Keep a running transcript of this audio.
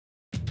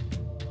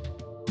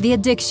The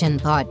Addiction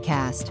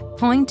Podcast,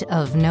 Point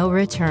of No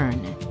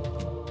Return.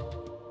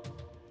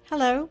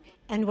 Hello,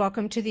 and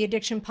welcome to the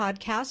Addiction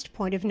Podcast,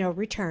 Point of No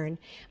Return.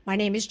 My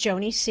name is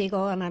Joni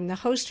Siegel, and I'm the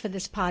host for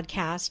this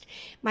podcast.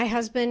 My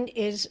husband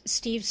is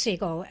Steve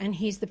Siegel, and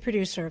he's the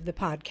producer of the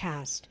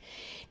podcast.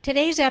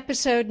 Today's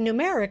episode,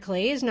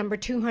 numerically, is number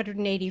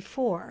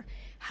 284.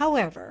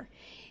 However,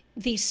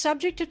 the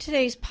subject of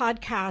today's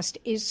podcast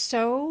is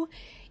so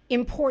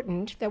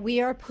important that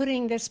we are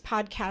putting this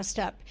podcast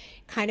up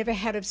kind of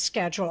ahead of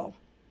schedule.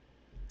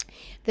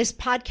 This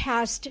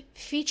podcast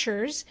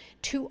features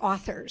two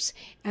authors,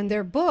 and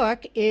their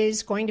book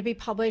is going to be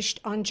published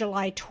on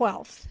July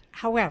 12th.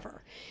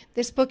 However,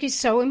 this book is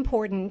so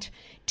important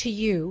to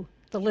you,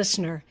 the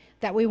listener,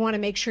 that we want to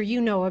make sure you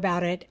know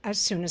about it as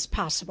soon as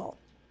possible.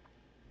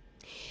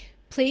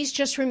 Please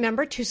just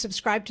remember to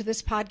subscribe to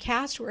this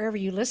podcast wherever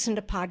you listen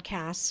to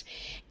podcasts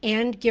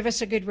and give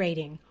us a good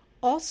rating.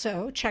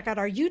 Also, check out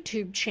our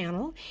YouTube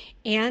channel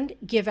and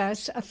give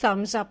us a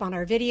thumbs up on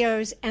our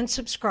videos and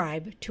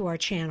subscribe to our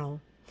channel.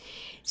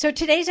 So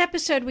today's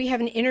episode, we have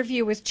an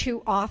interview with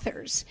two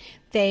authors.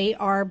 They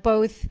are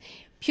both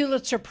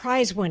Pulitzer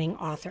Prize-winning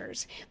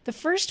authors. The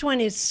first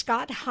one is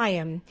Scott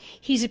Higham.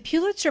 He's a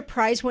Pulitzer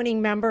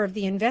Prize-winning member of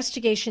the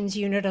Investigations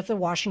Unit of the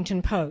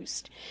Washington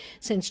Post.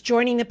 Since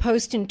joining the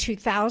Post in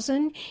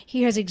 2000,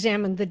 he has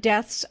examined the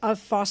deaths of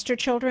foster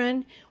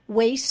children,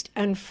 waste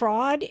and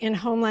fraud in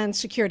Homeland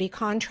Security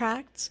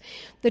contracts,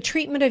 the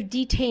treatment of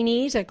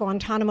detainees at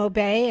Guantanamo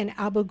Bay and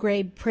Abu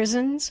Ghraib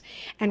prisons,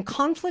 and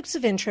conflicts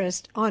of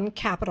interest on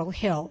Capitol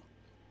Hill.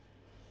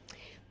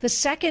 The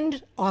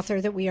second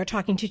author that we are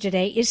talking to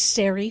today is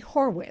Sari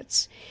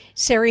Horwitz.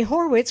 Sari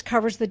Horwitz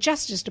covers the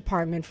Justice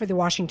Department for the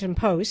Washington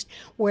Post,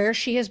 where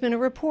she has been a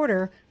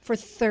reporter for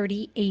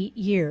 38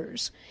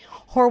 years.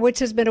 Horwitz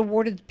has been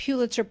awarded the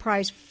Pulitzer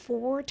Prize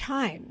 4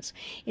 times.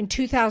 In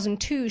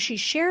 2002, she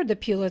shared the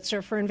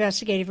Pulitzer for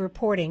investigative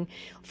reporting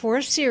for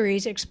a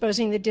series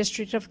exposing the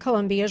District of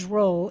Columbia's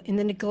role in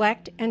the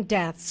neglect and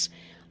deaths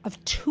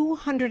of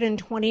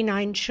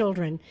 229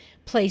 children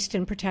placed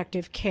in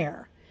protective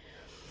care.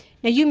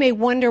 Now, you may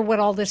wonder what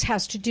all this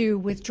has to do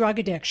with drug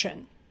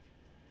addiction.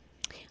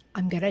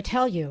 I'm going to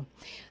tell you.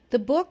 The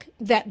book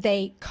that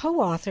they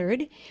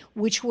co-authored,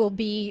 which will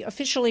be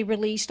officially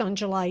released on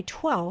July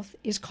 12th,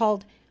 is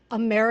called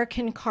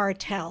American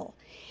Cartel.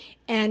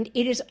 And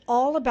it is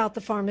all about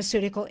the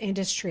pharmaceutical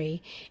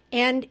industry.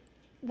 And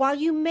while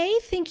you may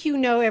think you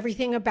know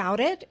everything about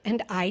it,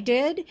 and I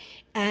did,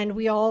 and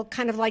we all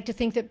kind of like to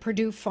think that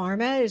Purdue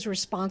Pharma is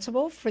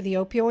responsible for the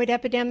opioid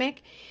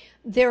epidemic,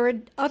 there are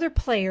other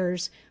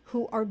players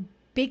who are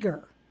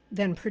bigger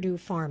than Purdue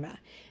Pharma.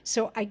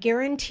 So I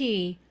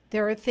guarantee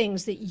there are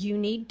things that you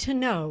need to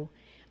know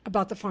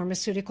about the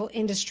pharmaceutical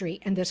industry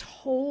and this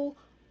whole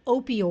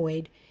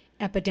opioid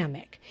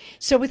epidemic.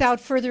 So without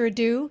further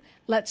ado,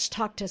 let's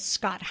talk to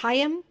Scott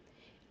Higham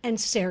and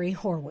Sari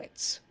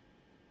Horwitz.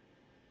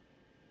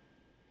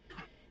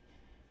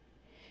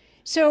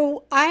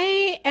 So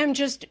I am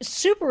just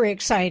super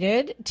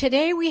excited.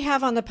 Today we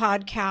have on the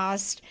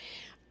podcast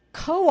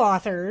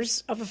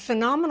co-authors of a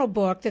phenomenal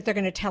book that they're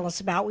going to tell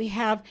us about. We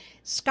have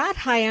Scott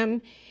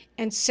Higham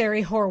and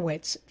Sari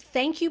Horwitz.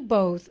 Thank you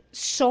both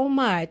so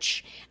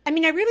much. I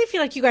mean, I really feel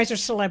like you guys are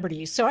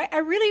celebrities, so I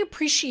really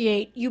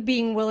appreciate you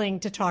being willing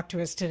to talk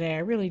to us today. I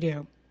really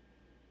do.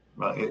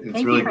 Well,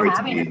 it's really great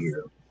to be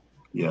here.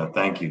 Yeah,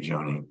 thank you,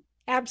 Joni.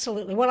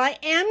 Absolutely. Well, I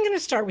am going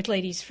to start with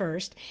ladies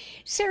first.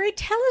 Sari,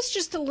 tell us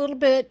just a little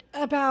bit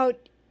about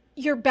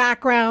your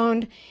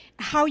background,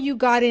 how you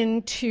got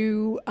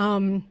into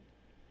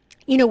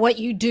what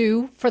you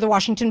do for the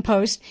Washington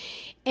Post,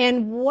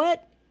 and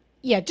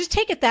just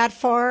take it that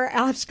far.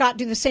 I'll have Scott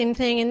do the same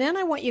thing, and then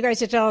I want you guys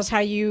to tell us how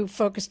you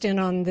focused in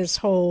on this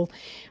whole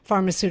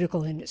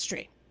pharmaceutical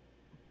industry.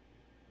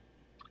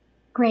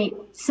 Great.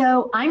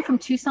 So I'm from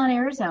Tucson,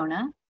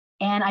 Arizona,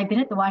 and I've been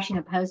at the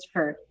Washington Post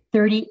for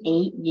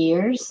 38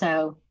 years,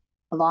 so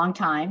a long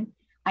time.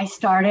 I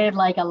started,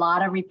 like a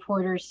lot of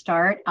reporters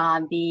start,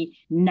 on the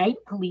night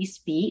police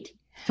beat,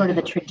 sort of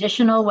the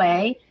traditional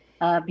way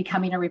of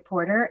becoming a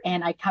reporter,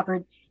 and I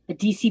covered the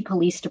DC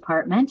Police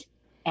Department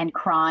and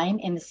crime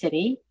in the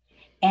city.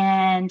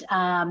 And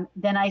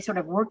then I sort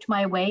of worked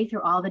my way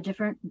through all the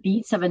different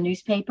beats of a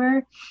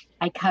newspaper.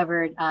 I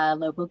covered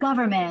local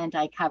government,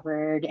 I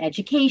covered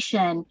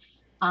education,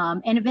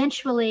 and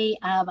eventually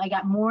I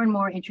got more and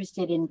more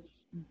interested in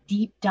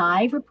deep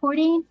dive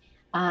reporting,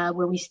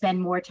 where we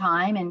spend more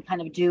time and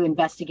kind of do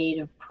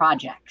investigative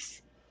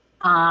projects.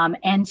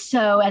 And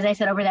so, as I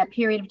said, over that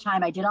period of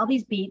time, I did all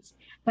these beats,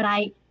 but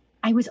I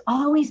was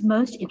always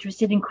most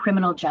interested in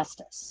criminal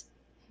justice.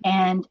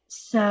 And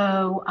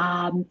so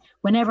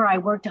whenever I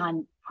worked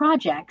on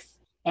projects,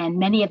 and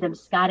many of them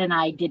Scott and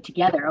I did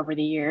together over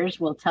the years,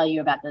 we'll tell you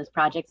about those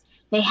projects,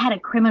 they had a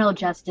criminal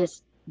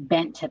justice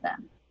bent to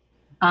them.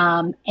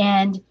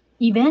 And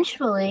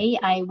eventually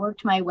I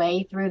worked my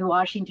way through the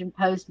Washington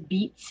Post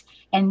beats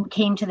and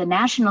came to the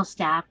national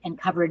staff and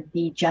covered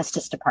the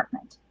Justice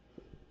Department.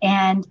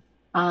 And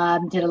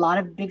did a lot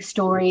of big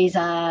stories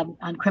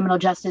on criminal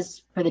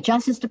justice for the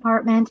Justice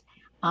Department.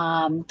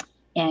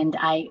 And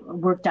I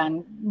worked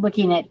on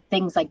looking at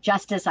things like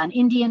justice on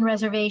Indian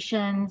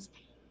reservations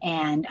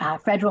and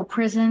federal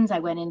prisons. I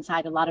went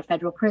inside a lot of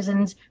federal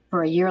prisons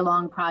for a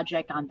year-long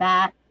project on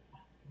that.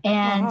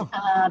 And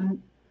Wow.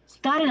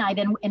 Scott and I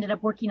then ended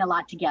up working a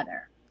lot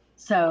together.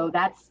 So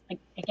that's, I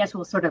guess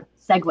we'll sort of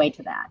segue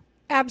to that.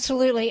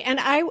 Absolutely. And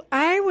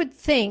I would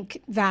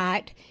think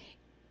that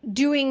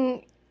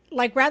doing,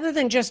 like, rather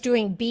than just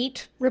doing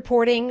beat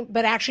reporting,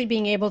 but actually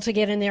being able to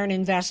get in there and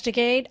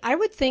investigate, I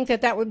would think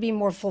that that would be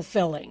more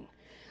fulfilling,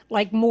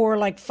 like more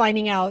like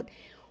finding out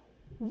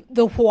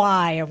the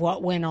why of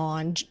what went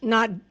on.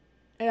 Not,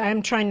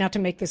 I'm trying not to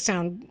make this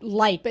sound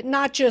light, but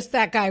not just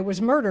that guy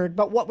was murdered,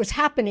 but what was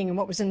happening and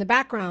what was in the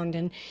background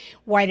and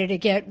why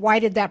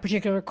did that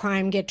particular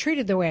crime get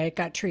treated the way it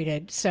got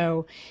treated.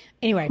 So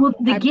anyway. Well,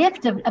 the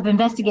gift of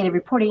investigative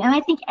reporting, and I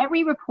think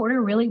every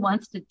reporter really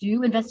wants to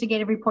do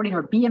investigative reporting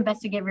or be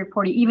investigative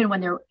reporting, even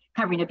when they're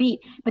covering a beat.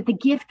 But the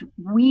gift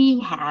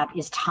we have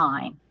is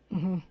time.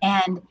 Mm-hmm.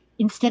 And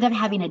instead of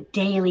having a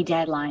daily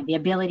deadline, the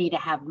ability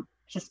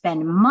to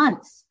spend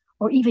months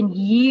or even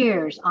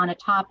years on a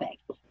topic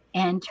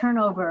and turn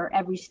over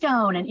every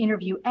stone and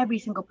interview every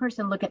single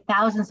person, look at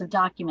thousands of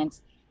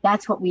documents,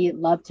 that's what we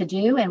love to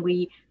do. And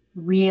we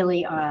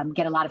really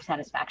get a lot of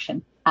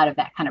satisfaction out of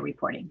that kind of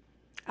reporting.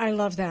 I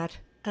love that.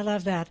 I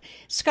love that.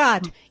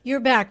 Scott, your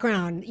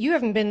background, you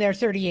haven't been there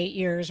 38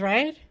 years,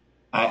 right?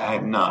 I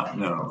have not,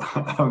 no.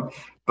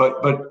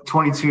 but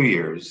 22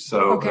 years,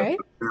 so okay.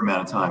 A fair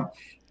amount of time.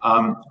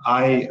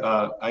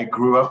 I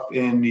grew up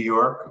in New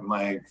York.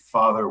 My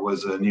father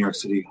was a New York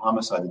City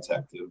homicide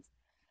detective.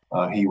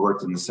 He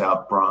worked in the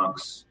South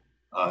Bronx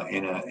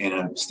in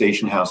a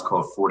station house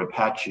called Fort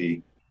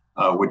Apache,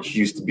 which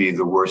used to be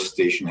the worst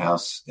station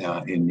house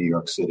in New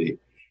York City.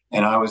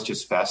 And I was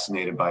just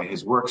fascinated by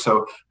his work.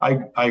 So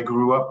I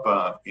grew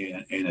up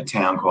in a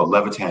town called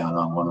Levittown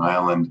on Long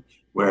Island,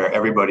 where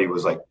everybody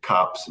was like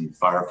cops and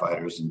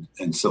firefighters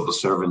and civil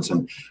servants.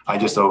 And I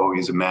just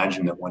always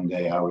imagined that one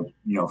day I would,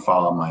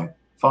 follow my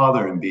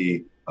father and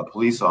be a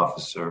police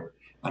officer.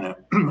 And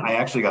I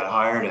actually got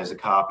hired as a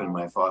cop, and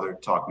my father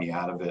talked me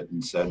out of it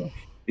and said,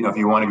 if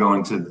you want to go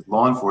into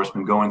law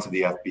enforcement, go into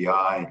the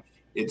FBI.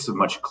 It's a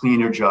much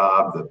cleaner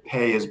job. The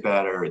pay is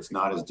better. It's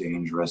not as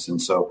dangerous. And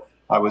so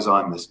I was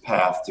on this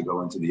path to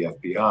go into the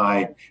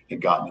FBI,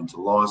 had gotten into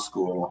law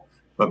school,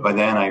 but by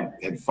then I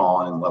had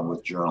fallen in love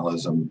with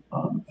journalism.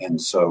 And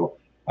so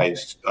I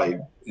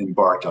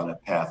embarked on a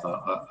path,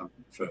 on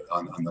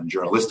the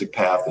journalistic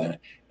path,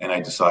 and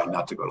I decided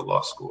not to go to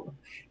law school.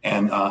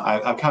 And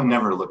I've kind of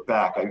never looked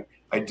back.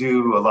 I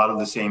do a lot of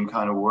the same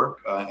kind of work,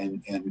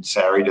 and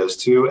Sari does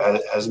too.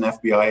 As an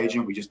FBI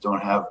agent, we just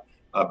don't have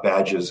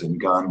badges and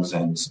guns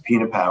and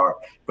subpoena power,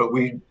 but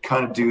we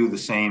kind of do the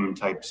same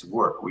types of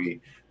work.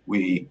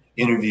 We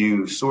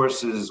interview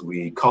sources,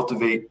 we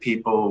cultivate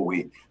people,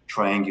 we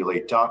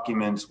triangulate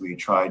documents, we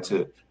try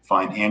to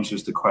find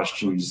answers to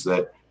questions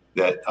that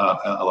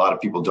a lot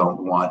of people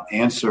don't want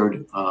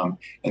answered.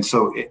 And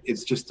so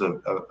it's just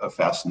a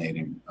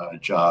fascinating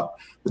job.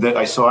 But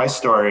I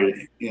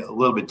started a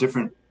little bit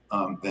different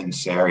than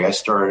Sari. I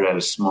started at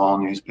a small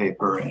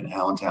newspaper in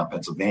Allentown,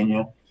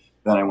 Pennsylvania.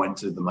 Then I went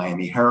to the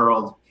Miami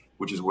Herald,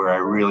 which is where I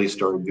really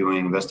started doing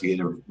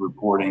investigative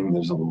reporting.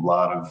 There's a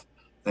lot of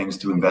things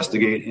to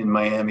investigate in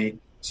Miami.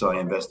 So I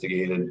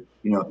investigated,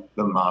 the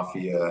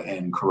mafia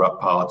and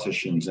corrupt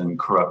politicians and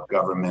corrupt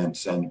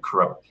governments and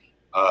corrupt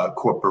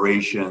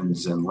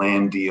corporations and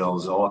land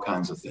deals, all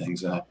kinds of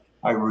things. And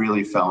I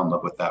really fell in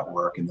love with that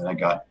work. And then I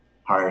got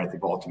hired at the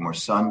Baltimore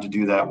Sun to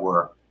do that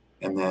work.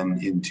 And then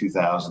in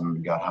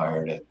 2000, got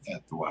hired at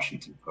the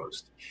Washington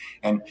Post.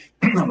 And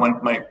when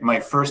my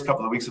first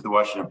couple of weeks at the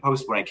Washington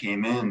Post, when I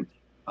came in,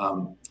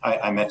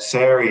 I met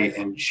Sari,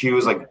 and she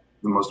was like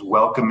the most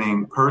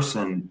welcoming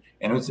person.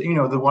 And it's,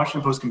 the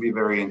Washington Post can be a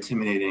very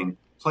intimidating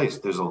place.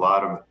 There's a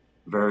lot of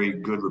very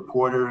good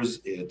reporters.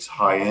 It's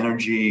high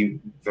energy,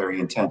 very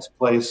intense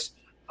place.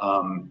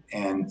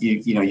 And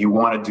you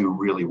want to do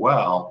really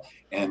well.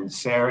 And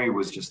Sari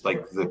was just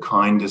like the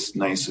kindest,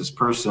 nicest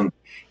person.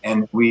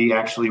 And we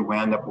actually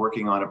wound up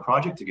working on a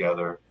project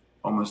together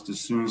almost as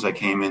soon as I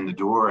came in the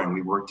door. And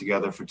we worked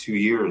together for 2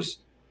 years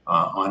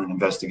on an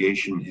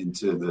investigation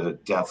into the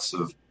deaths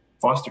of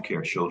foster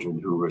care children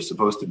who were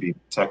supposed to be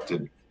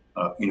protected,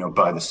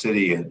 by the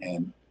city.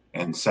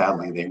 And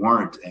sadly, they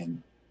weren't.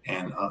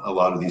 And a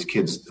lot of these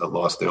kids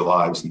lost their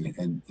lives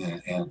and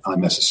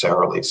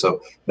unnecessarily.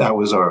 So that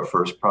was our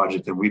first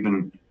project, and we've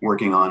been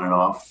working on and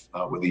off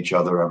with each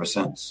other ever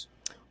since.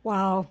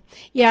 Wow.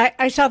 Yeah,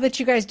 I saw that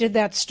you guys did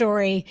that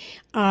story.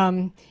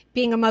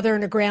 Being a mother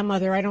and a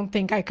grandmother, I don't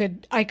think I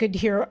could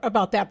hear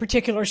about that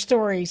particular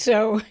story.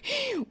 So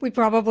we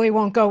probably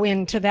won't go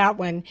into that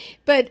one.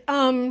 But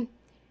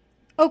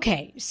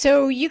okay,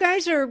 so you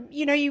guys are,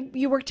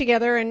 you work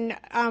together, and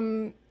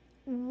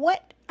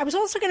I was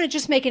also going to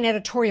just make an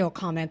editorial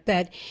comment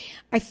that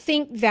I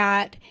think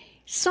that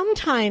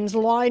sometimes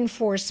law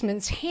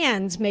enforcement's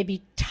hands may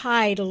be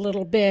tied a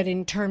little bit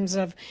in terms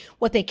of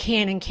what they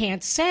can and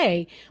can't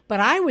say. But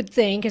I would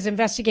think as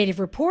investigative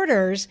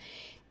reporters,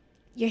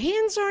 your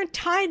hands aren't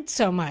tied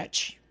so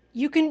much.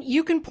 You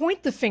can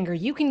point the finger.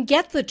 You can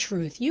get the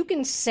truth. You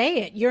can say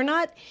it. You're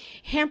not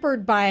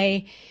hampered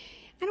by,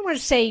 I don't want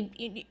to say,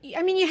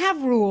 I mean, you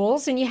have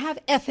rules and you have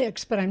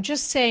ethics, but I'm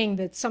just saying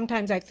that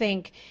sometimes I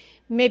think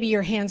maybe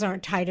your hands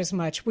aren't tied as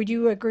much. Would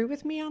you agree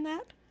with me on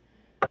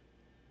that?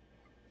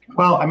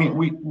 Well, I mean,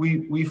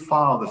 we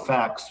follow the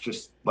facts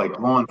just like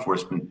law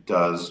enforcement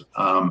does.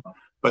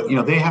 But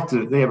they have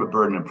a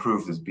burden of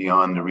proof that's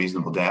beyond a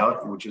reasonable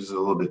doubt, which is a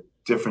little bit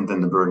different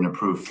than the burden of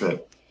proof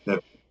that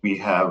we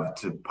have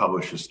to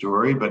publish a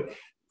story. But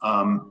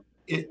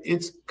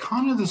it's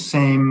kind of the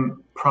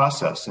same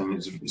process, and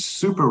it's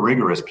super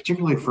rigorous,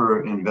 particularly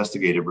for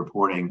investigative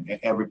reporting.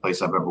 Every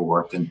place I've ever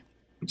worked in,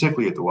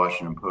 particularly at the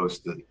Washington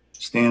Post, the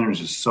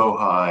standards are so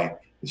high,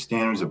 the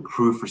standards of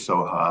proof are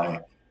so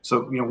high.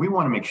 So, we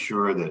want to make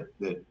sure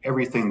that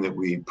everything that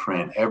we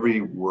print,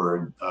 every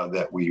word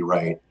that we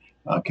write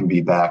can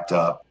be backed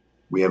up.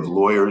 We have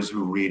lawyers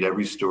who read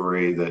every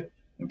story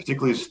and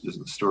particularly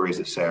the stories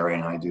that Sari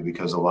and I do,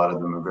 because a lot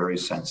of them are very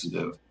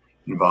sensitive,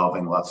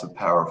 involving lots of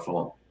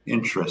powerful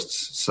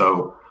interests.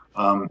 So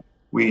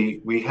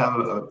we have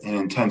an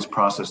intense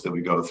process that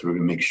we go through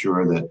to make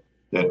sure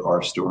that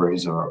our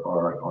stories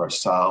are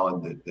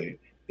solid, that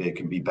they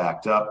can be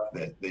backed up,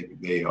 that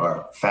they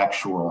are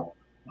factual.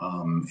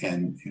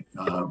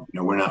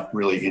 We're not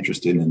really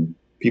interested in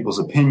people's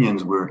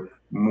opinions. We're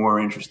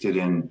more interested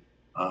in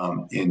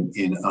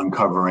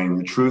uncovering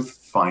the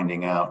truth,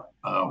 finding out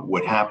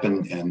what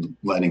happened, and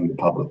letting the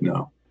public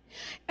know.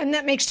 And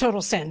that makes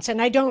total sense.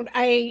 And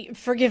I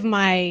forgive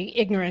my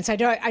ignorance. I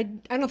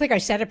don't think I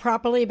said it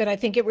properly, but I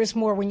think it was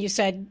more when you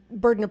said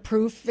burden of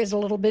proof is a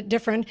little bit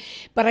different.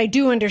 But I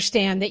do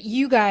understand that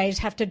you guys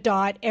have to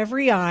dot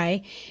every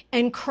I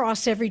and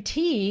cross every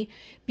T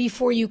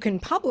before you can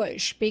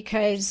publish,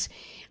 because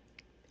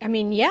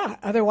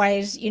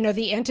otherwise,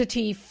 the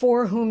entity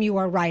for whom you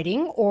are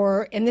writing,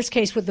 or in this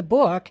case with the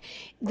book,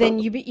 then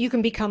you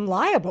can become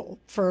liable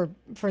for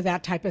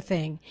that type of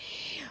thing.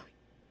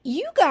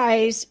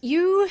 Sari,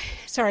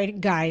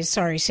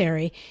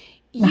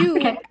 you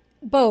Okay.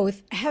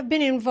 both have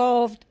been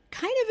involved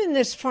kind of in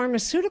this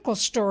pharmaceutical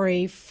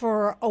story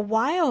for a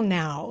while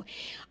now.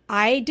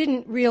 I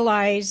didn't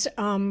realize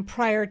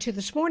prior to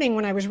this morning,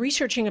 when I was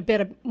researching a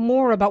bit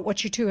more about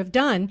what you two have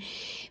done,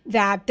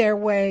 that there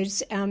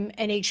was an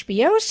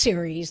HBO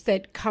series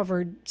that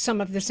covered some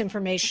of this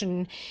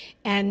information,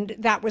 and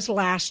that was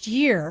last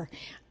year.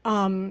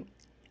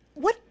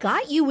 What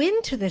got you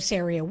into this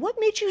area? What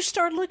made you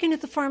start looking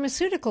at the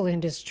pharmaceutical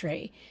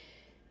industry?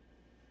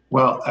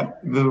 Well,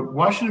 the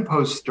Washington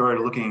Post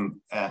started looking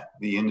at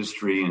the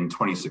industry in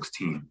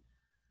 2016.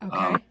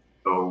 Okay.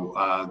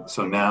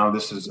 So now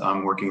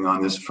I'm working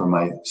on this for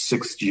my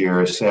 6th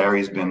year.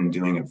 Sari's been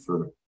doing it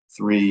for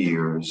 3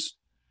 years.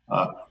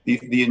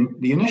 The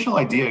initial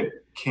idea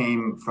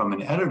came from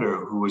an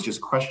editor who was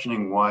just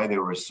questioning why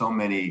there were so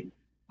many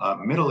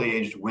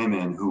middle-aged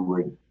women who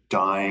were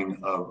dying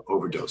of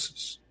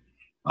overdoses.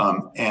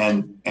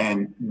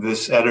 And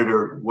this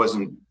editor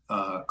wasn't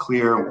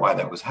clear why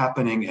that was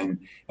happening, and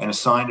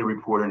assigned a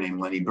reporter named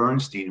Lenny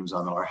Bernstein, who was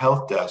on our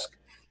health desk,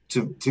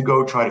 to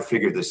go try to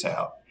figure this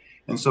out.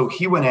 And so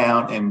he went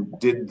out and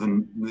did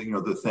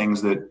the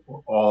things that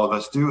all of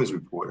us do as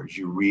reporters.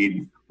 You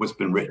read what's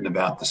been written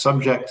about the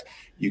subject,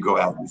 you go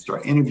out and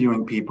start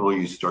interviewing people,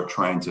 you start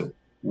trying to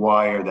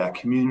wire that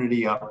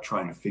community up,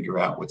 trying to figure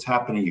out what's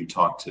happening. You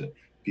talk to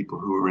people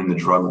who are in the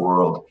drug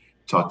world,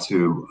 you talk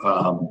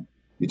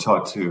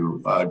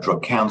to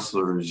drug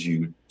counselors,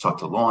 you talk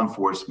to law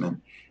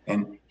enforcement.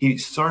 And he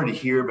started to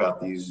hear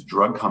about these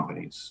drug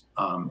companies.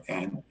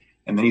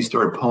 And then he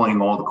started pulling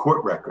all the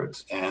court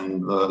records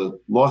and the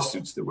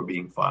lawsuits that were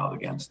being filed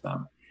against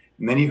them.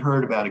 And then he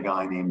heard about a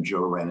guy named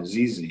Joe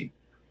Ranazizi,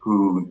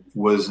 who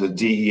was a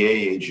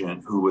DEA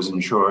agent who was in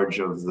charge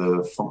of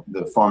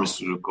the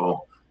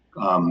pharmaceutical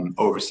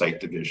oversight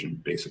division,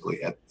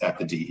 basically at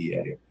the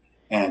DEA.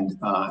 And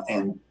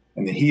then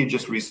he had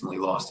just recently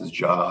lost his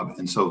job.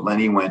 And so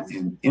Lenny went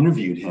and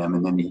interviewed him.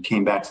 And then he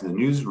came back to the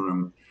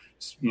newsroom,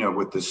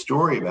 with the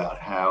story about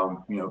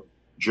how,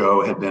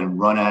 Joe had been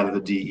run out of the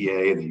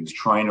DEA, that he was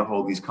trying to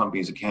hold these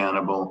companies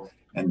accountable,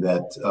 and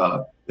that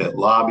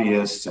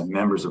lobbyists and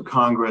members of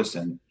Congress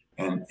and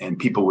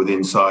people within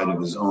inside of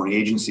his own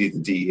agency, the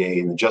DEA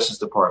and the Justice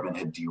Department,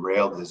 had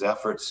derailed his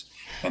efforts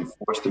and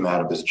forced him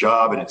out of his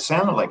job. And it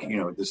sounded like,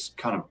 this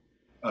kind of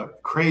a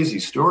crazy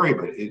story,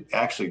 but it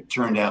actually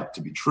turned out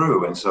to be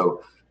true. And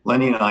so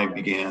Lenny and I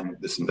began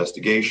this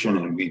investigation,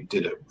 and we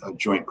did a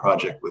joint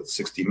project with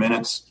 60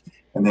 Minutes.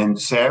 And then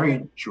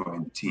Sari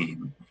joined the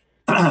team.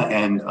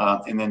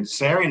 And then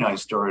Sari and I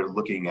started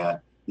looking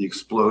at the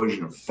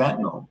explosion of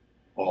fentanyl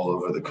all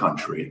over the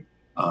country.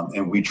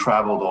 And we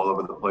traveled all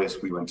over the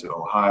place. We went to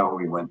Ohio,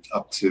 we went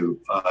up to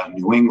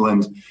New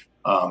England,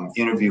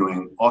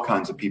 interviewing all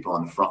kinds of people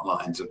on the front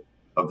lines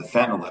of the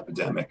fentanyl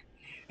epidemic.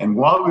 And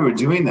while we were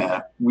doing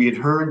that, we had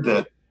heard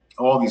that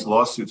all these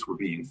lawsuits were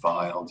being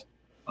filed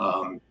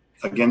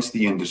against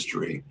the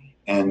industry,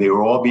 and they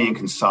were all being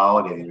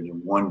consolidated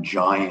in one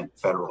giant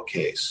federal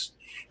case.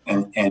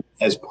 And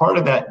as part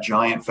of that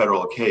giant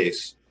federal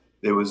case,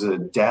 there was a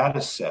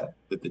data set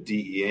that the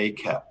DEA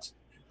kept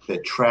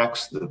that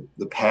tracks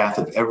the path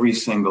of every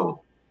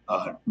single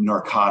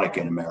narcotic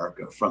in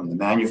America, from the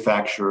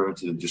manufacturer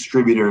to the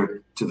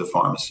distributor to the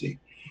pharmacy.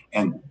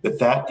 And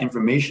that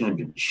information had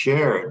been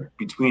shared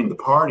between the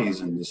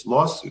parties in this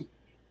lawsuit.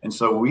 And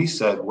so we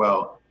said,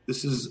 well,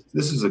 this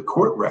is a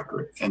court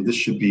record and this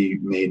should be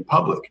made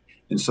public.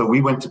 And so we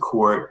went to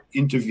court,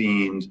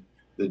 intervened,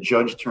 the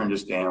judge turned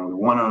us down, we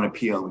won on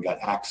appeal, and we got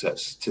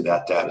access to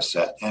that data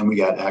set. And we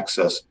got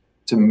access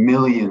to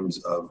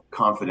millions of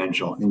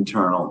confidential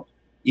internal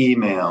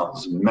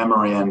emails,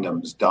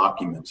 memorandums,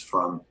 documents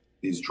from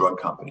these drug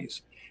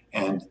companies.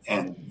 And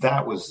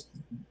that was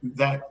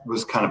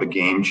kind of a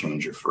game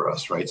changer for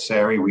us, right,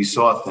 Sari? We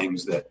saw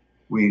things that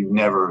we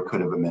never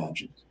could have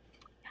imagined.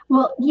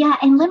 Well, yeah,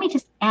 and let me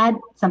just add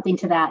something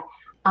to that.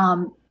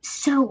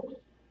 So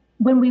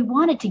when we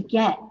wanted to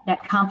get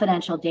that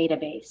confidential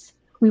database,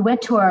 we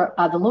went to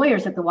the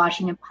lawyers at the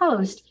Washington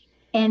Post,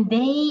 and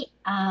they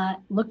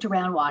looked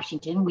around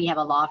Washington. We have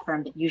a law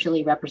firm that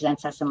usually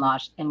represents us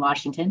in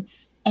Washington,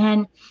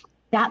 and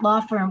that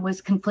law firm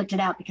was conflicted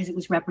out because it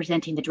was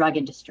representing the drug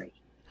industry.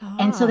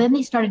 And so then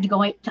they started to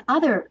go to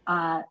other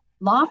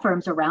law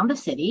firms around the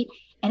city,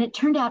 and it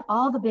turned out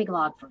all the big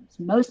law firms,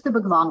 most of the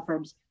big law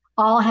firms,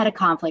 all had a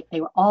conflict.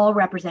 They were all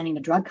representing the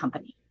drug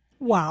company.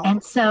 Wow.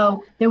 And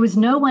so there was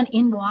no one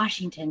in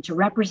Washington to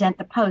represent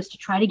the Post to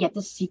try to get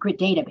this secret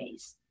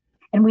database.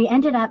 And we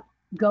ended up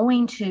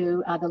going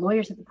to the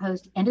lawyers at the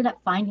Post, ended up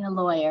finding a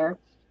lawyer,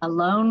 a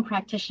lone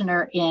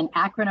practitioner in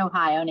Akron,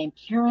 Ohio, named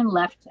Karen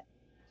Lefton.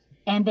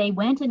 And they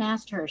went and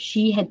asked her.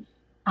 She had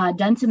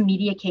done some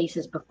media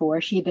cases before.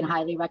 She had been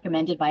highly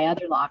recommended by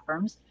other law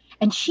firms.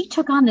 And she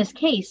took on this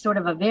case, sort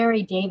of a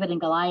very David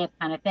and Goliath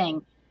kind of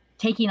thing,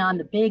 taking on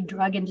the big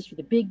drug industry,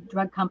 the big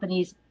drug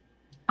companies,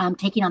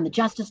 taking on the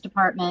Justice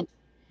Department,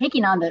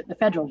 taking on the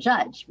federal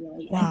judge,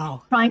 really.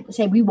 Wow. And trying to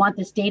say, we want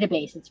this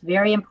database. It's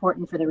very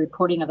important for the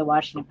reporting of the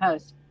Washington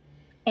Post.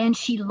 And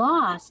she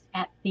lost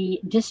at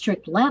the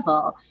district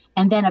level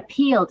and then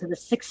appealed to the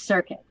Sixth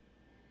Circuit.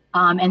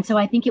 And so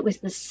I think it was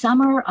the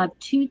summer of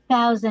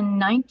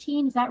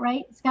 2019. Is that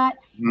right, Scott?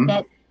 Mm-hmm.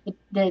 That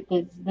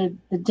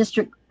the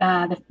district,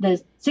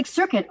 the Sixth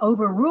Circuit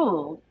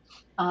overruled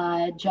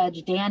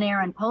Judge Dan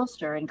Aaron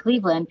Polster in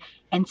Cleveland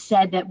and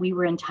said that we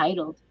were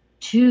entitled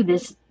to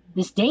this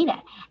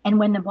data. And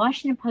when the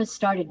Washington Post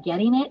started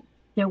getting it,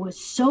 there was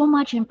so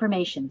much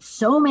information,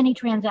 so many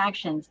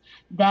transactions,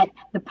 that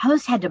the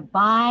Post had to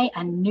buy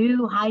a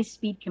new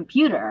high-speed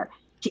computer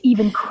to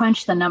even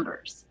crunch the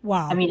numbers.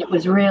 Wow. I mean, it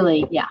was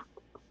really, yeah.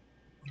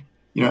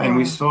 You know, and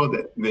we saw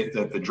that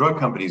the drug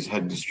companies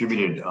had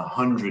distributed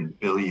 100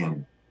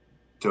 billion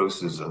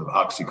doses of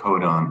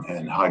oxycodone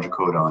and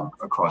hydrocodone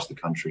across the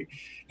country.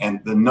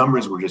 And the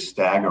numbers were just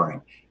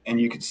staggering. And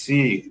you could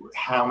see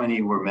how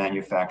many were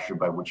manufactured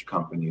by which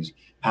companies,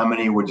 how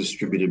many were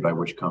distributed by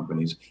which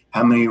companies,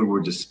 how many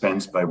were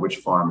dispensed by which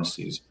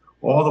pharmacies,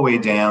 all the way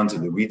down to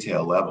the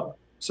retail level.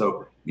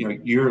 So, you know,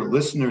 your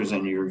listeners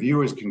and your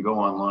viewers can go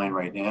online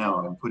right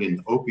now and put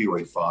in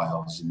opioid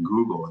files in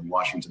Google and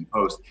Washington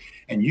Post,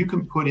 and you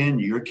can put in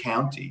your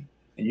county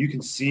and you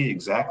can see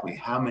exactly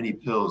how many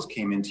pills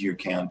came into your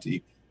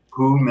county,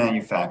 who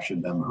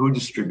manufactured them, who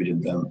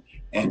distributed them,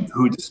 and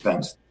who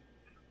dispensed.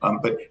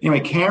 But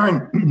anyway,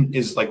 Karen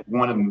is like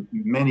one of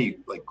many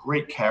like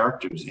great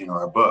characters in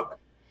our book,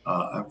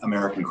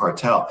 American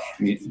Cartel.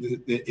 I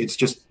mean, it's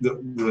just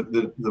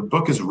the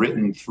book is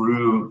written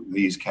through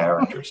these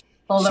characters.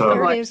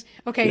 There it is.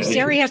 Okay, yeah.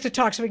 Sari has to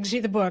talk so we can see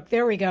the book.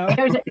 There we go.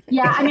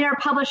 Yeah, I mean, our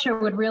publisher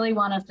would really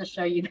want us to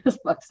show you this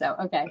book, so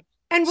okay.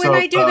 And when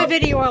I do the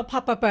video, I'll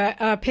pop up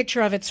a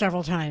picture of it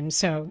several times.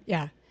 So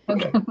yeah.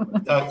 Okay.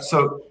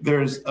 So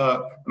there's,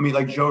 I mean,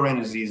 like Joe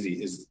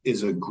Ranazizi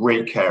is a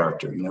great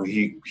character. You know,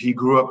 he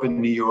grew up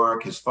in New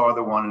York. His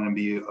father wanted him to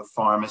be a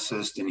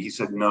pharmacist, and he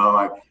said,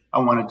 no, I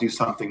want to do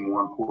something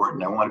more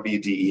important. I want to be a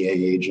DEA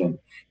agent.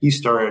 He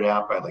started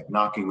out by like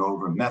knocking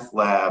over meth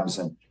labs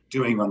and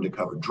doing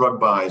undercover drug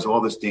buys,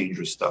 all this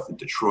dangerous stuff in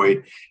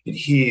Detroit. And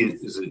he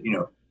is, you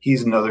know,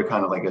 he's another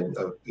kind of like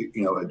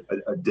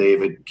a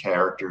David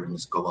character in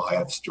this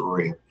Goliath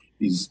story.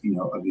 These, you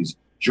know, of these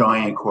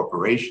giant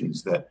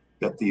corporations that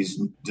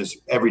these just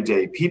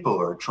everyday people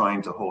are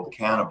trying to hold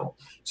accountable.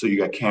 So you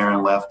got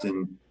Karen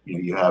Lefton, you know,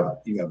 you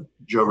have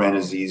Joe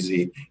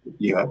Ranazizi,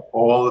 you have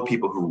all the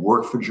people who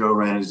work for Joe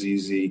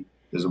Ranazizi.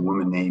 There's a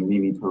woman named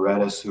Mimi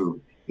Paredes who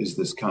is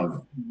this kind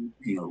of,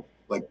 you know,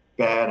 like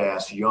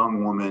badass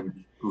young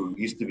woman who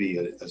used to be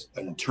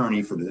an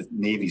attorney for the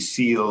Navy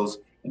SEALs,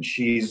 and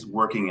she's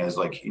working as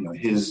like, you know,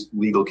 his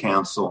legal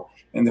counsel,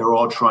 and they're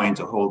all trying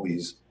to hold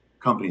these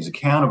companies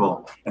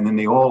accountable, and then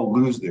they all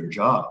lose their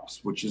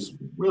jobs, which is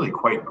really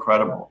quite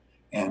incredible.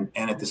 And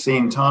at the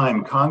same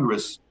time,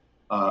 Congress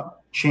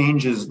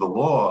changes the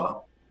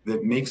law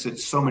that makes it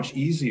so much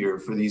easier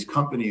for these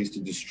companies to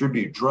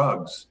distribute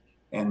drugs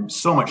and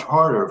so much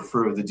harder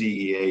for the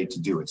DEA to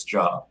do its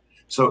job.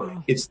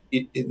 So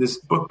this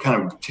book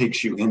kind of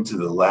takes you into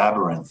the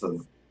labyrinth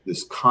of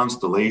this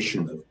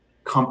constellation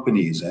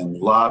companies and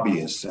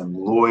lobbyists and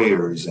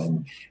lawyers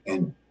and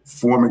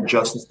former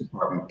Justice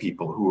Department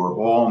people who are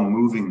all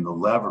moving the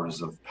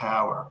levers of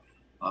power.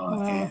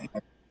 And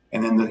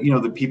then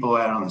the people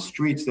out on the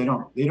streets, they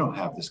don't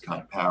have this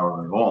kind of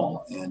power at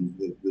all. And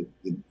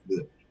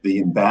the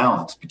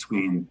imbalance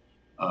between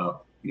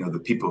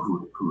the people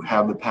who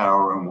have the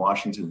power in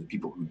Washington and the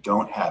people who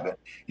don't have it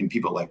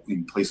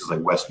in places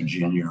like West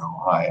Virginia or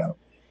Ohio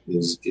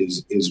is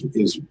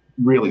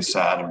really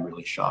sad and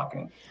really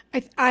shocking.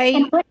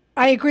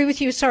 I agree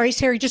with you. Sorry,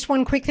 Sari, just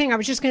one quick thing. I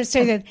was just going to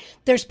say that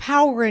there's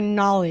power in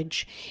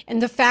knowledge.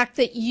 And the fact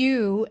that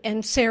you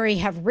and Sari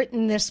have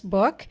written this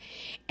book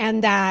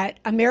and that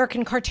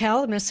American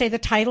Cartel, I'm going to say the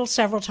title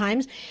several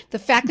times, the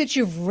fact that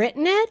you've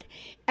written it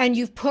and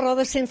you've put all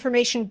this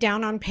information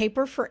down on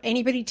paper for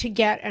anybody to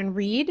get and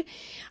read,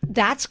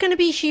 that's going to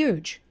be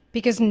huge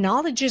because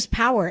knowledge is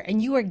power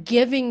and you are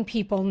giving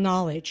people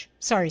knowledge.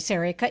 Sorry,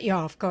 Sari, I cut you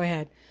off. Go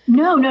ahead.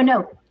 No.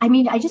 I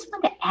mean, I just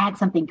want to add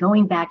something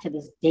going back to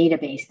this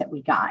database that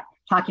we got,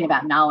 talking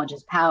about knowledge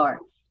is power,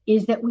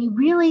 is that we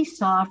really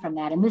saw from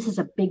that, and this is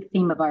a big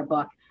theme of our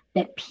book,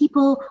 that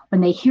people,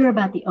 when they hear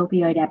about the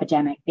opioid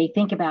epidemic, they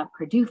think about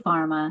Purdue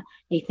Pharma,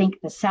 they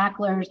think the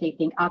Sacklers, they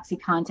think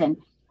OxyContin.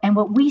 And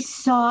what we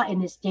saw in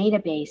this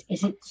database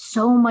is it's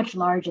so much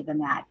larger than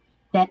that,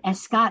 that as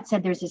Scott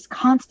said, there's this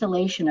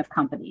constellation of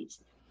companies.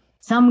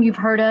 Some you've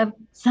heard of,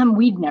 some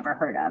we've never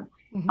heard of.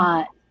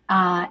 Mm-hmm.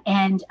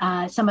 And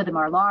some of them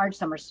are large,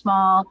 some are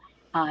small,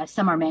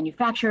 some are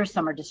manufacturers,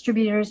 some are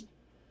distributors,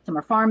 some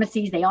are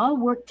pharmacies. They all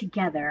work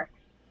together.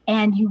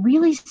 And you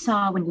really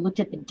saw when you looked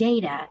at the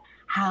data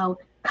how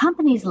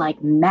companies like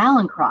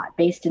Mallinckrodt,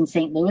 based in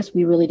St. Louis,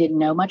 we really didn't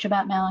know much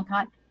about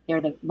Mallinckrodt.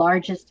 They're the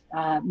largest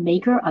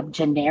maker of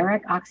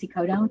generic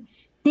oxycodone.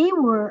 They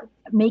were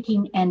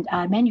making and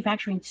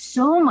manufacturing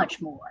so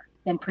much more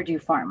than Purdue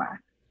Pharma.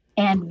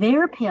 And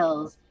their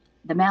pills,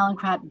 the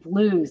Mallinckrodt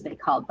Blues, they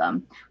called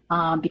them,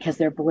 because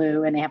they're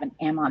blue and they have an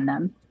M on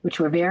them, which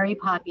were very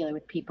popular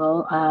with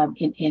people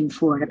in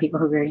Florida, people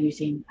who were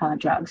using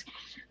drugs.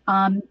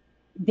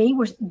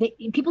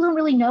 People don't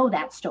really know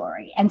that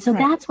story. And so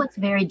that's what's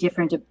very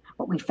different of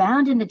what we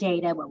found in the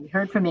data, what we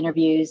heard from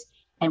interviews,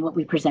 and what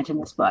we present in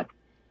this book.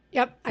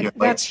 Yep,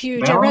 that's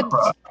huge. I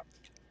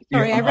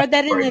read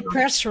that in the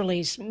press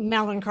release,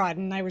 Mallinckrodt,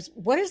 and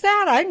what is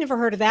that? I'd never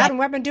heard of that, and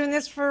we've been doing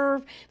this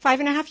for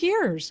 5.5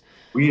 years.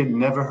 We had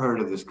never heard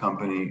of this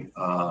company,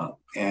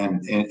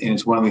 and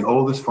it's one of the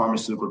oldest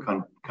pharmaceutical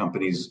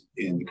companies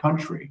in the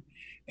country.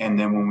 And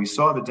then when we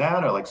saw the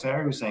data, like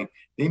Sari was saying,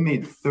 they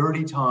made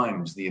 30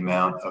 times the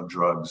amount of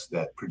drugs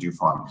that Purdue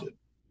Pharma did.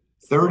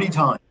 30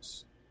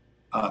 times.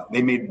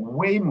 They made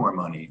way more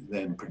money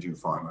than Purdue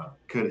Pharma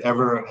could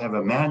ever have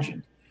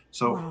imagined.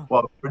 So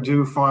while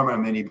Purdue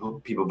Pharma, many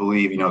people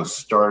believe,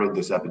 started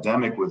this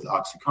epidemic with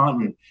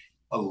OxyContin,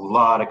 a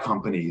lot of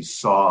companies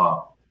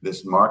saw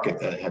this market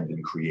that had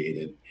been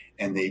created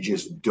and they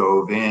just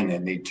dove in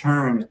and they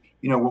turned,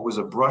 what was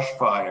a brush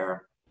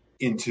fire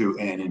into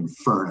an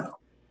inferno.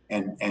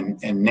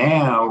 And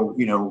now,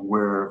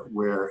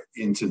 we're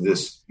into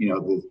this,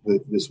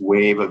 this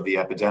wave of the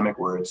epidemic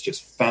where it's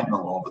just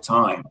fentanyl all the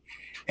time.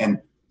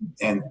 And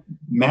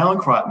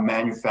Mallinckrodt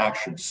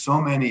manufactured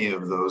so many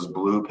of those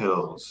blue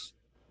pills.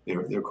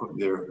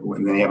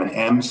 When they have an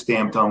M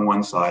stamped on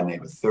one side and they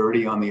have a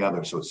 30 on the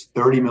other. So it's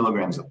 30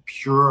 milligrams of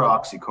pure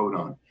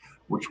oxycodone,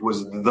 which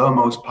was the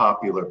most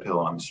popular pill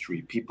on the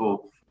street.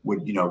 People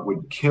would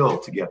kill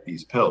to get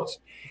these pills.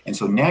 And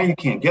so now you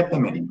can't get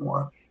them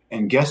anymore.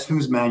 And guess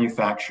who's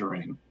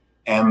manufacturing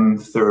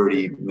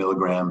M30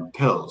 milligram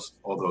pills,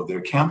 although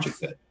they're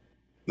counterfeit?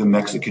 The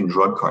Mexican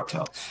drug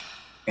cartels.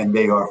 And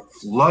they are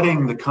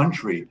flooding the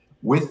country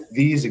with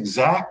these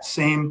exact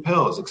same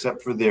pills,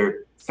 except for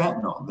their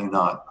fentanyl. They're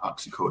not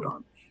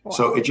oxycodone. Wow.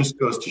 So it just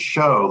goes to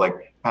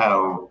show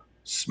how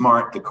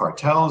smart the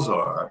cartels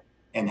are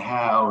and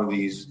how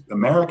these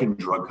American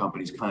drug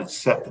companies kind of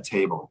set the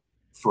table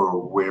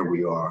for where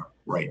we are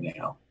right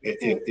now.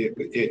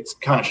 It's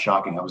kind of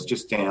shocking. I was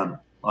just down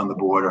on the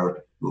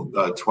border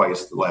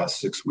twice the last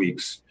 6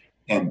 weeks,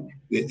 and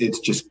it's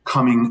just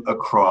coming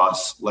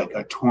across like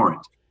a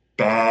torrent.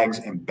 Bags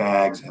and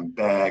bags and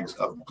bags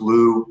of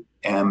blue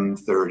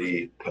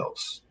M30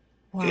 pills.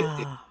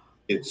 Wow.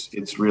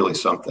 It's really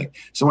something.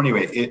 So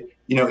anyway,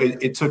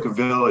 it took a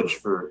village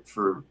for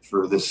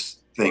this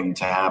thing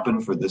to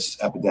happen, for this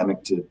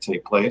epidemic to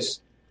take place,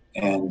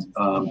 and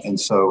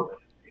so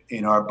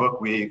in our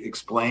book we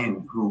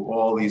explain who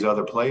all these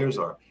other players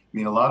are. I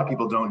mean, a lot of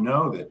people don't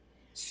know that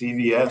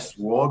CVS,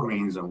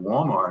 Walgreens, and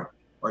Walmart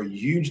are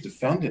huge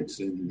defendants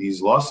in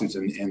these lawsuits,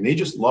 and they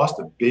just lost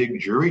a big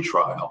jury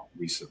trial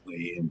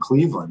recently in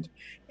Cleveland,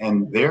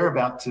 and they're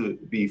about to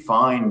be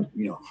fined,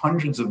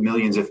 hundreds of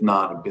millions, if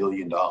not $1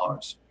 billion,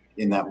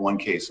 in that one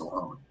case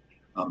alone.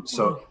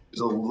 So there's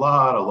a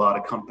lot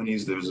of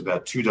companies. There's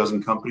about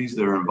 24 companies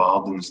that are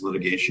involved in this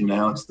litigation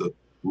now. It's the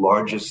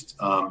largest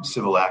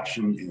civil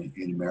action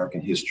in American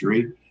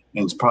history,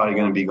 and it's probably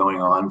going to be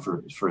going on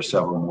for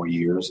several more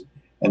years.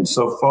 And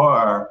so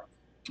far,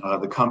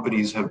 the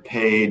companies have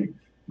paid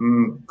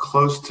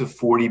close to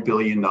 $40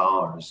 billion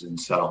in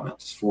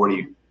settlements,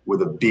 40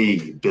 with a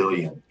B,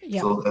 billion.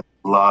 Yep. So that's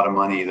a lot of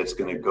money that's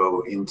going to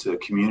go into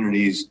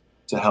communities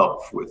to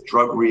help with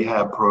drug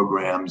rehab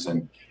programs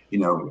and,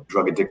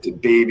 drug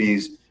addicted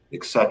babies,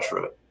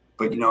 etc.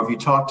 But, if you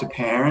talk to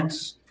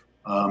parents,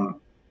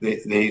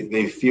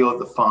 they feel that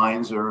the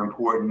fines are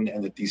important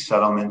and that these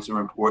settlements are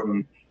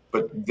important.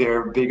 But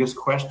their biggest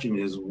question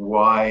is,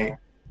 why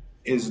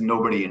is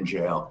nobody in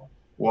jail?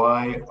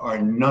 Why are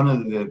none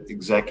of the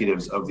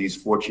executives of these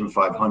Fortune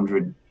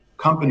 500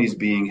 companies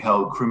being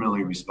held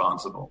criminally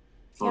responsible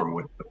for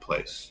what took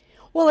place?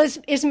 Well, is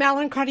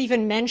Mallinckrodt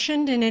even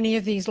mentioned in any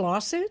of these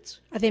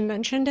lawsuits? Are they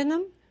mentioned in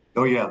them?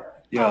 Oh yeah.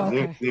 Oh,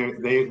 okay.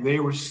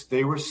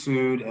 They were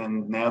sued,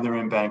 and now they're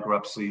in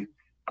bankruptcy.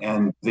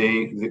 And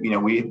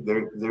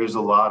there's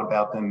a lot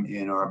about them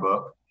in our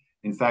book.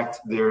 In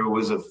fact, there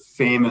was a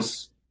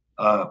famous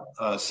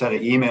set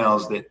of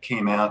emails that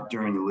came out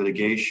during the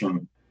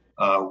litigation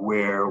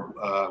where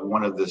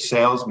one of the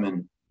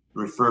salesmen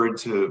referred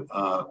to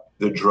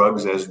the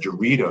drugs as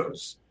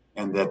Doritos,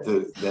 and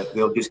that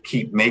they'll just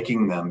keep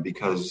making them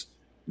because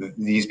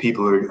these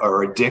people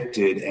are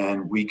addicted,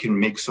 and we can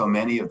make so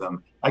many of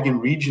them. I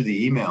can read you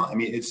the email. I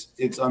mean,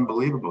 it's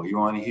unbelievable. You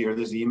want to hear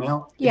this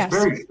email? Yes. It's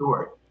very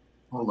short.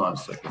 Hold on a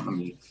second. Let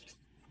me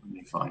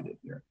find it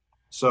here.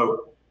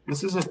 So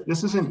this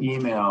is an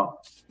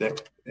email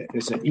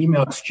it's an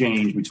email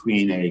exchange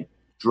between a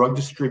drug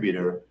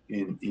distributor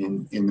in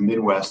the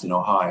Midwest in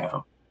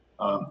Ohio,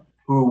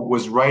 who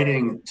was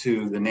writing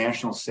to the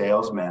national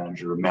sales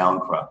manager of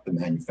Mallinckrodt, the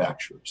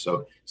manufacturer.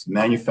 So it's the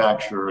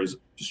manufacturers,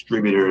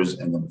 distributors,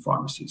 and then the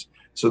pharmacies.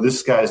 So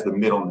this guy's the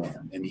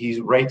middleman, and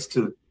he writes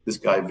to this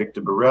guy,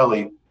 Victor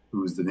Borelli,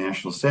 who is the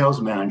national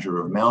sales manager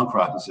of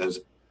Mallinckrodt, and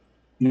says,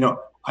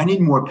 I need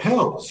more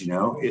pills,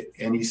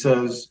 and he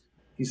says,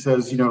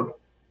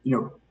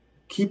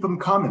 keep them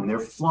coming. They're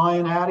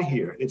flying out of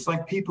here. It's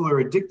like people are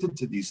addicted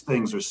to these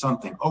things or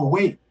something. Oh,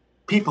 wait,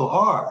 people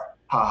are.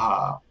 Ha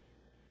ha.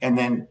 And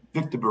then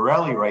Victor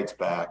Borelli writes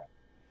back,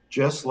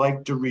 just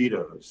like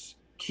Doritos,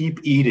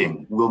 keep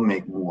eating, we'll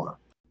make more.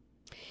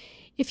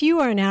 If you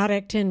are an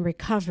addict in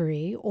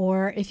recovery,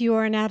 or if you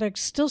are an addict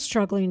still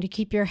struggling to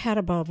keep your head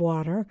above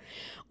water,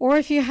 or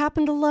if you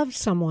happen to love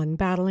someone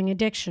battling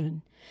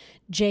addiction,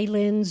 Jay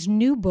Lynn's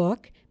new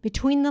book,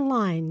 Between the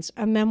Lines,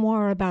 a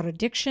memoir about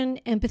addiction,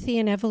 empathy,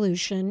 and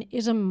evolution,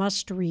 is a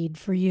must-read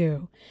for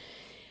you.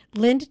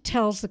 Lind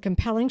tells the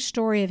compelling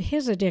story of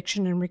his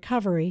addiction and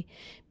recovery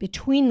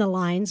between the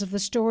lines of the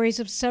stories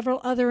of several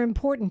other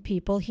important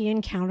people he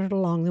encountered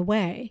along the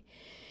way.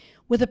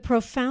 With a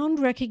profound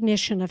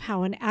recognition of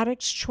how an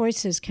addict's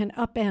choices can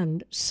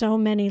upend so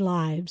many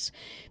lives,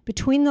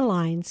 Between the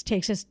Lines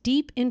takes us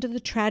deep into the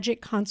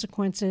tragic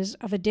consequences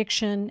of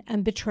addiction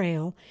and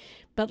betrayal,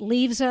 but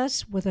leaves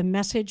us with a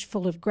message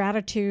full of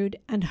gratitude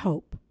and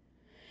hope.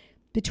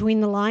 Between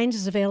the Lines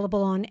is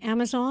available on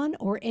Amazon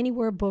or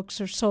anywhere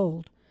books are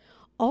sold.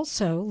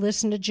 Also,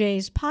 listen to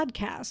Jay's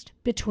podcast,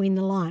 Between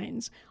the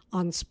Lines,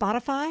 on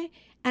Spotify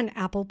and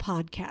Apple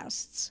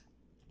Podcasts.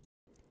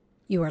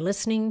 You are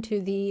listening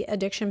to the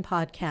Addiction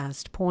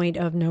Podcast, Point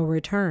of No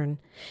Return.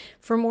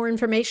 For more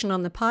information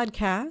on the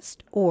podcast,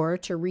 or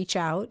to reach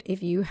out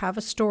if you have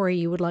a story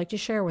you would like to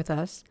share with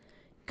us,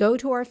 go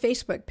to our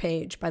Facebook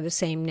page by the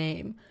same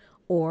name,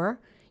 or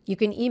you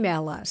can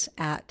email us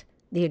at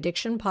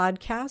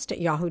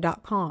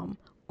theaddictionpodcast@yahoo.com,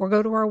 or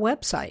go to our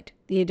website,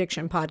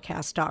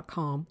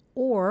 theaddictionpodcast.com,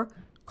 or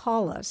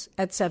call us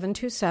at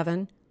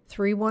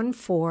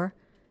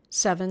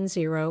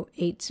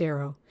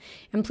 727-314-7080.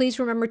 And please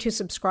remember to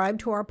subscribe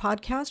to our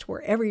podcast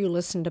wherever you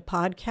listen to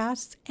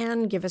podcasts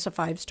and give us a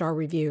 5-star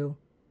review.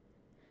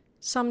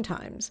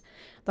 Sometimes,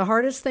 the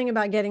hardest thing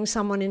about getting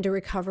someone into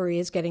recovery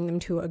is getting them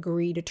to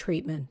agree to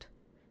treatment.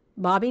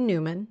 Bobby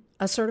Newman,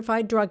 a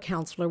certified drug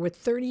counselor with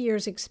 30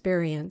 years'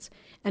 experience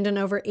and an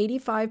over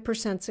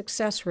 85%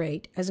 success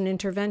rate as an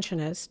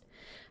interventionist,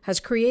 has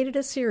created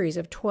a series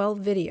of 12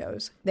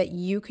 videos that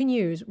you can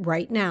use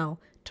right now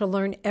to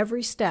learn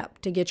every step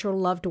to get your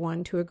loved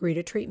one to agree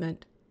to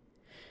treatment.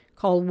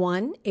 Call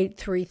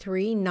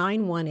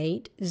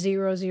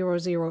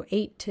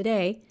 1-833-918-0008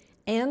 today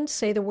and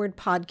say the word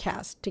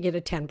podcast to get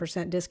a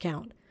 10%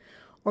 discount.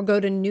 Or go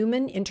to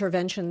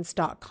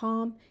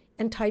newmaninterventions.com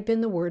and type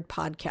in the word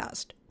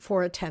podcast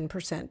for a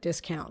 10%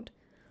 discount.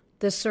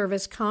 This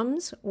service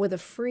comes with a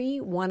free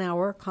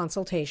 1-hour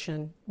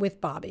consultation with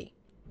Bobby.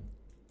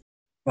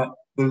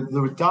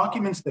 The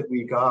documents that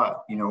we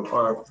got,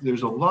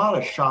 there's a lot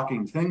of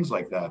shocking things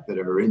like that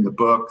are in the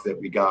book that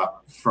we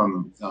got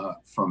from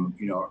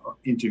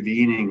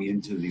intervening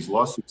into these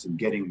lawsuits and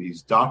getting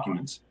these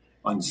documents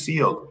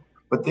unsealed.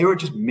 But they were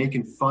just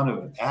making fun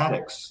of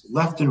addicts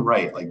left and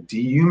right, like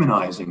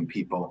dehumanizing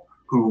people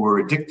who were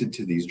addicted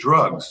to these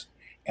drugs.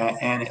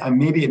 And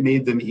maybe it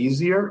made it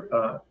easier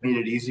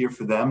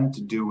for them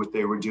to do what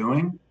they were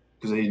doing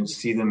because they didn't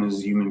see them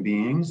as human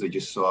beings. They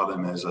just saw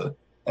them as a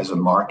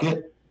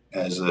market,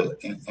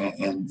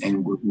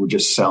 and we're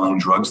just selling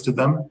drugs to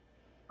them.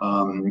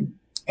 And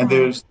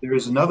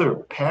there's another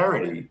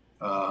parody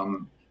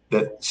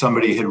that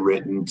somebody had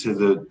written to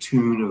the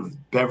tune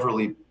of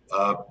Beverly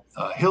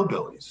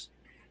Hillbillies.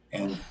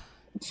 And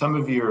some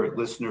of your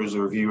listeners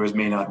or viewers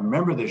may not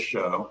remember this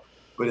show,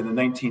 but in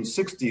the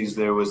 1960s,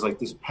 there was like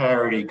this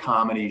parody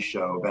comedy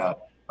show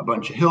about a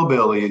bunch of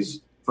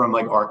hillbillies from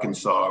like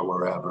Arkansas or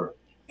wherever,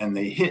 and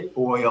they hit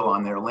oil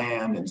on their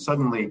land, and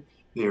suddenly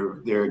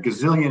they're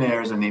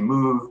gazillionaires, and they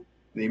move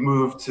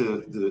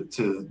to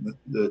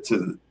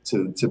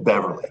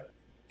Beverly,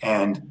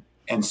 and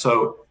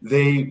so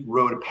they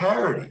wrote a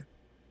parody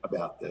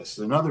about this.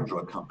 Another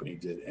drug company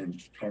did,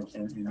 and I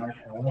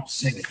won't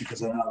sing it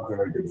because I don't have a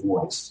very good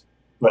voice,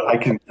 but I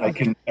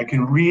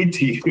can read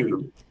to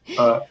you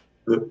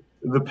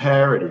the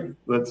parody.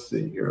 Let's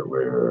see here,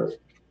 where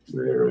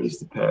is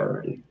the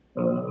parody?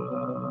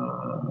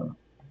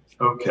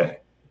 Okay,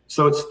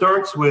 so it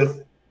starts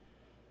with,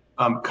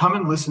 come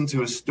and listen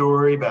to a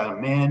story about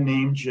a man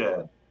named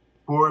Jed.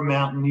 Poor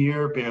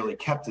mountaineer barely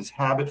kept his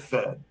habit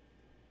fed.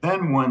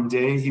 Then one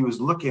day he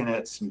was looking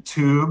at some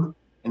tube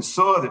and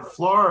saw that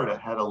Florida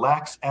had a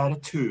lax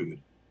attitude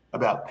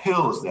about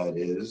pills, that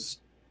is,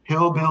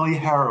 hillbilly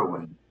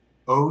heroin,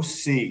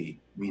 OC,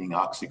 meaning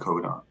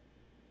oxycodone.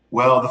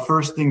 Well, the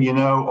first thing you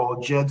know,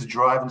 old Jed's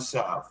driving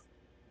south.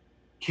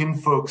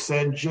 Kinfolk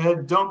said,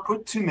 Jed, don't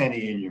put too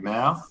many in your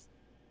mouth.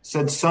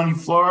 Said sunny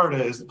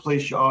Florida is the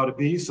place you ought to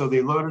be, so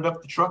they loaded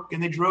up the truck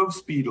and they drove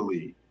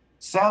speedily.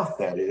 South,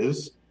 that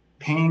is,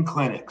 pain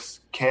clinics,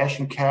 cash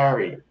and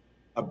carry,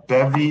 a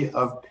bevy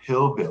of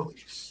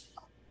hillbillies.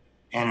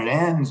 And it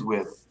ends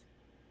with,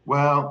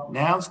 well,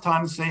 now it's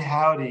time to say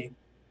howdy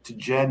to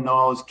Jed and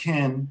all his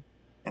kin,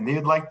 and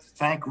they'd like to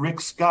thank Rick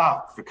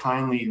Scott for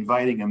kindly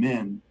inviting them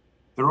in.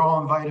 They're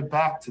all invited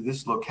back to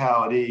this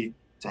locality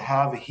to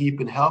have a heap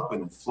and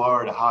helping of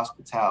Florida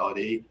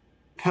hospitality,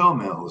 pill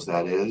mills,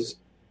 that is.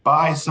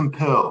 Buy some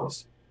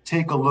pills,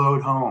 take a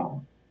load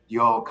home.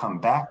 You all come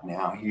back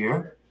now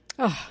here.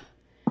 Oh.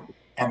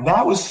 And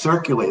that was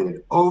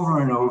circulated over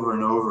and over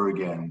and over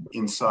again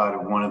inside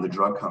of one of the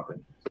drug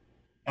companies.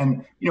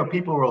 And,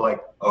 people were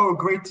like, oh,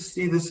 great to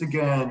see this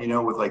again,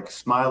 with like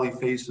smiley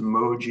face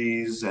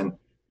emojis. And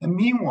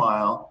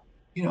meanwhile,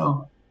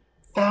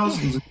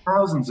 thousands and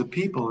thousands of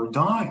people are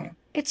dying.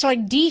 It's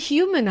like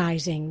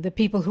dehumanizing the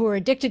people who are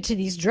addicted to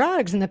these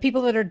drugs and the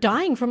people that are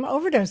dying from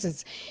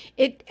overdoses.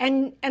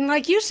 And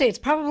like you say, it's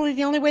probably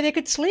the only way they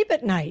could sleep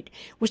at night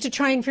was to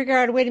try and figure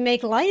out a way to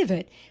make light of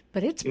it.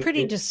 But it's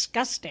pretty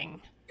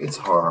disgusting. It's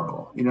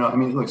horrible.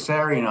 Look,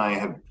 Sari and I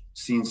have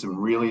seen some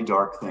really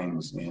dark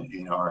things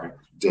in our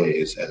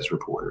days as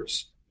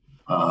reporters.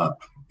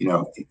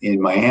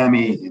 In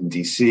Miami, in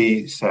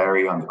DC,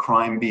 Sari on the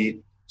crime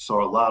beat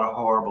saw a lot of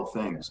horrible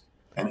things.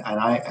 And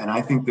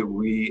I think that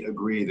we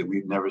agree that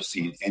we've never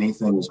seen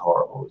anything as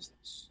horrible as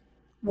this.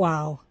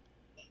 Wow.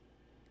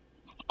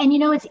 And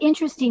it's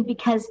interesting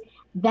because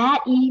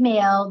that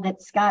email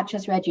that Scott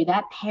just read you,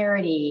 that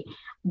parody,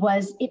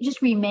 it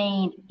just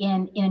remained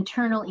in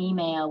internal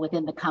email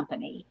within the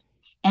company.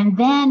 And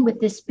then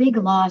with this big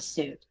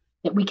lawsuit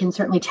that we can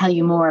certainly tell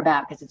you more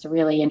about because it's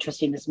really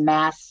interesting, this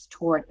mass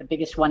tort, the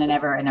biggest one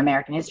ever in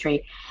American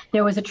history.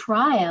 There was a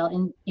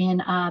trial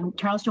in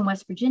Charleston,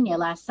 West Virginia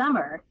last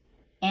summer.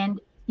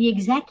 And the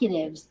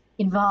executives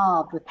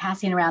involved with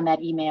passing around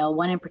that email,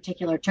 one in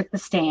particular, took the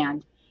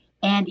stand,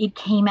 and it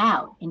came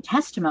out in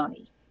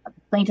testimony. The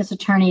plaintiff's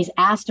attorneys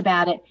asked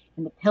about it,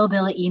 and the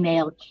Pillbilly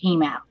email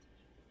came out.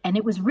 And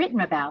it was written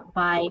about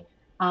by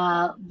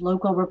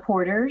local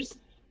reporters.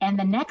 And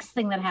the next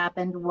thing that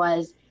happened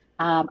was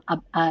a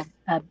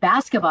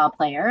basketball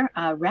player,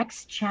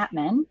 Rex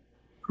Chapman,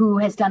 who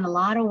has done a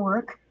lot of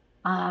work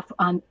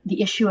on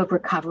the issue of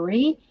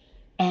recovery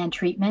and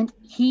treatment.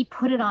 He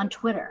put it on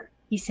Twitter.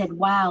 He said,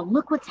 wow,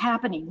 look what's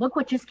happening. Look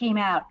what just came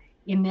out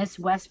in this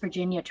West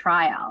Virginia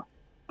trial.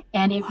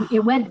 And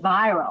it went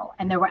viral.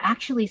 And there were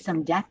actually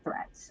some death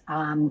threats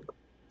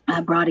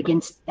brought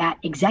against that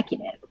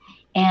executive.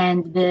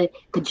 And the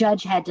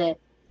judge had to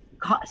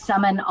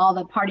summon all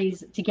the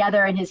parties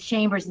together in his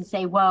chambers and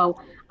say, whoa,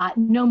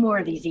 no more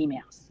of these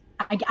emails.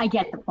 I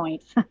get the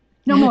point.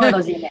 No more of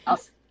those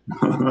emails.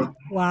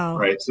 Wow.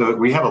 Right. So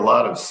we have a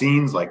lot of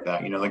scenes like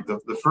that. Like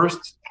the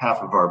first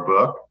half of our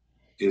book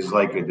is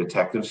like a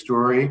detective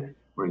story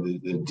where the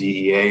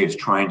DEA is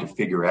trying to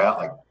figure out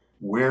like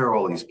where are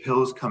all these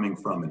pills coming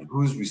from and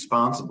who's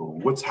responsible,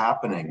 what's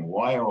happening,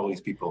 why are all these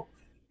people,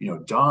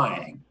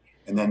 dying,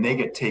 and then they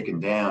get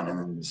taken down. And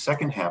then the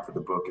second half of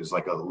the book is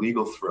like a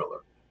legal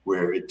thriller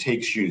where it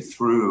takes you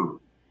through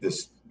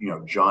this,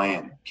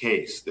 giant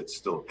case that's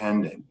still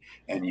pending,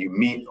 and you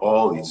meet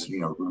all these,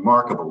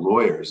 remarkable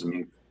lawyers.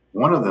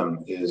 One of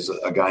them is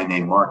a guy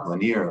named Mark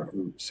Lanier,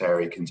 who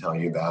Sari can tell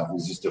you about,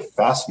 who's just a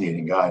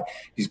fascinating guy.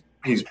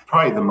 He's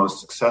probably the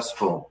most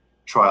successful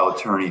trial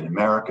attorney in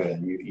America,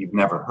 and you've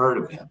never heard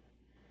of him.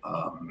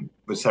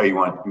 But Sari, you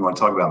want to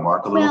talk about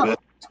Mark a little bit?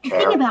 The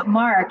thing about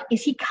Mark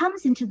is he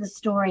comes into the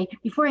story,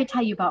 before I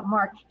tell you about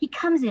Mark, he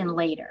comes in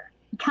later.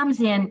 He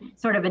comes in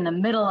sort of in the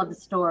middle of the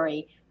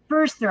story.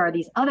 First, there are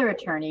these other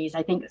attorneys.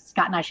 I think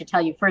Scott and I should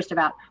tell you first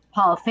about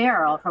Paul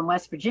Farrell from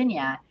West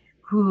Virginia,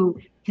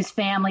 whose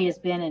family has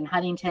been in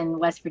Huntington,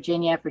 West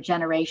Virginia for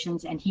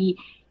generations. And he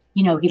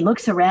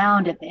looks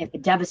around at the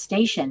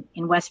devastation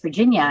in West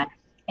Virginia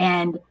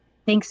and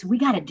thinks, we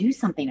got to do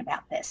something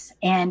about this.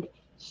 And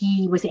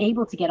he was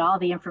able to get all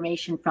the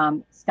information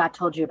from, Scott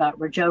told you about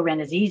Joe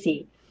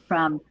Renazizi,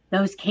 from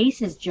those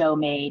cases Joe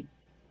made.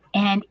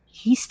 And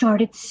he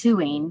started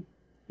suing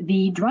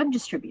the drug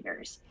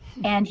distributors.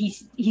 And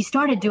he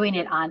started doing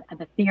it on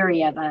the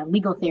theory of a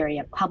legal theory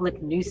of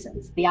public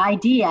nuisance. The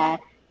idea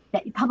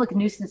that public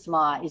nuisance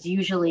law is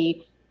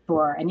usually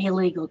for an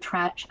illegal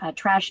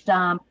trash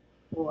dump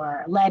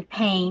or lead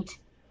paint,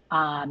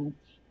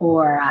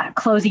 or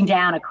closing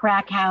down a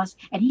crack house.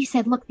 And he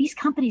said, look, these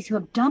companies who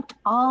have dumped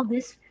all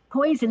this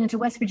poison into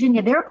West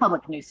Virginia, they're a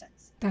public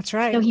nuisance. That's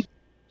right. So he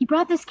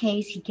brought this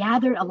case, he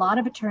gathered a lot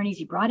of attorneys,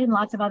 he brought in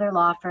lots of other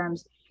law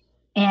firms,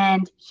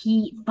 and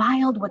he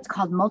filed what's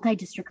called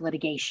multi-district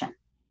litigation.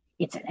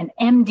 It's an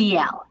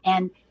MDL.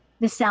 And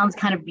this sounds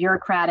kind of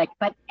bureaucratic,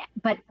 but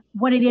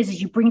what it is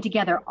you bring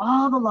together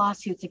all the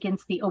lawsuits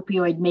against the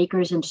opioid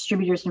makers and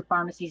distributors and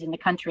pharmacies in the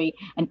country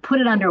and put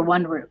it under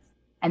one roof.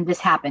 And this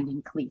happened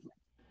in Cleveland.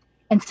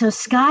 And so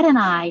Scott and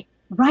I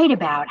write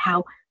about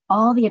how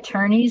all the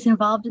attorneys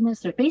involved in this,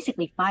 there's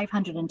basically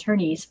 500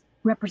 attorneys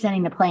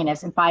representing the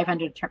plaintiffs and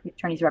 500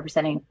 attorneys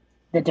representing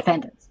the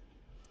defendants.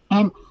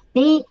 And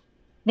they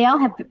all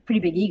have pretty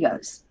big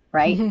egos,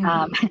 right?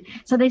 Mm-hmm.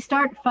 So they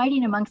start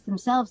fighting amongst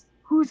themselves.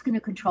 Who's going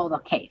to control the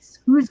case?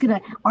 Who's going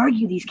to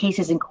argue these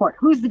cases in court?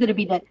 Who's going to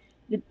be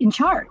in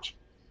charge?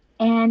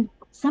 And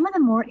some of the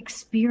more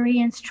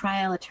experienced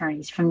trial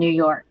attorneys from New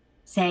York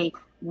say,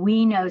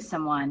 we know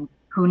someone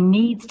who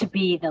needs to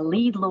be the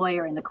lead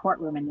lawyer in the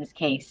courtroom in this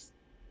case.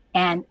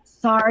 And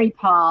sorry,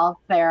 Paul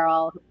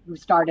Farrell, who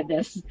started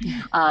this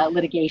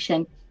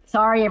litigation.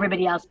 Sorry,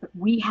 everybody else, but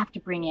we have to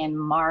bring in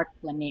Mark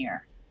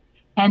Lanier.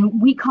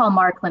 And we call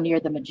Mark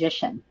Lanier the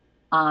magician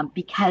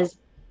because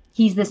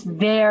he's this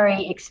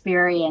very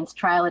experienced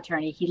trial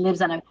attorney. He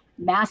lives on a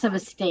massive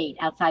estate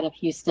outside of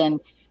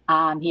Houston.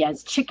 He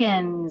has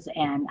chickens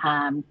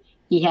and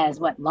he has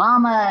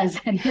llamas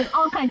and he has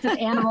all kinds of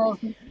animals.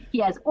 He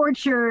has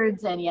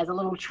orchards and he has a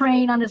little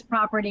train on his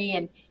property,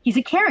 and he's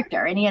a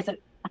character, and he has a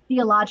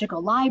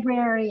theological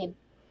library,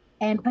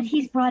 but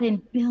he's brought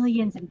in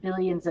billions and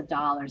billions of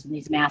dollars in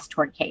these mass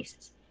tort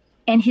cases.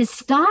 And his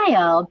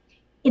style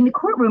in the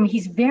courtroom,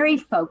 he's very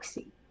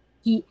folksy.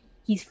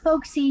 He's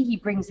folksy. He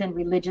brings in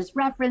religious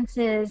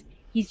references.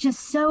 He's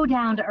just so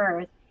down to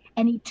earth.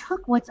 And he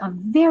took what's a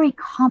very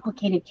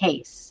complicated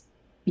case,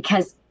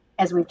 because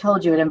as we've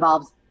told you, it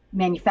involves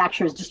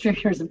manufacturers,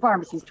 distributors, and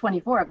pharmacies,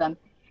 24 of them.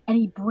 And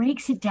he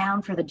breaks it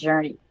down for the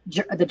jury.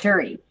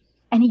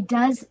 And he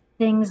does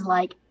things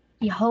like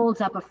he holds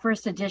up a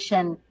first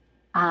edition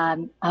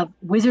of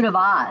Wizard of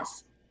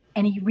Oz,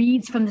 and he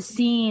reads from the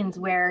scenes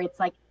where it's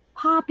like,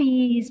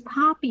 poppies,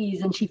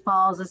 and she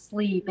falls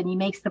asleep. And he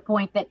makes the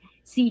point that,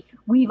 see,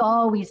 we've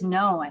always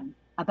known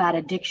about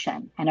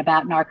addiction and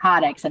about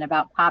narcotics and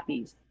about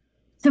poppies.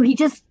 So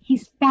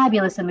he's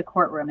fabulous in the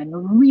courtroom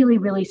and really,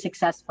 really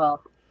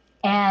successful.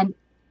 And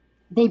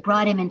they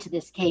brought him into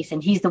this case,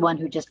 and he's the one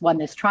who just won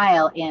this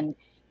trial in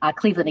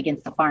Cleveland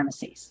against the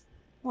pharmacies.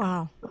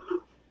 Wow.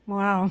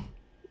 I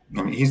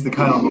mean, he's the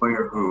kind of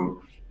lawyer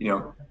who,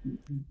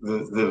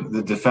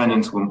 the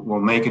defendants will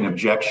make an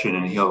objection,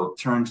 and he'll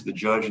turn to the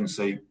judge and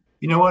say,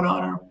 you know what,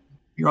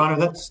 Your Honor,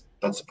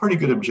 that's a pretty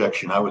good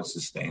objection. I would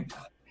sustain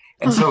that.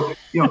 And so,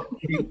 he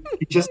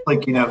just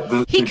like,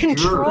 he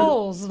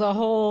controls the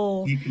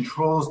whole. He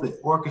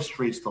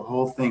orchestrates the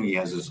whole thing. He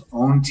has his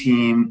own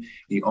team.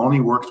 He only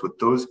works with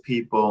those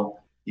people.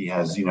 He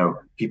has,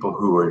 people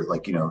who are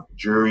like,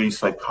 jury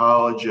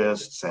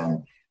psychologists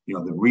and,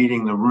 the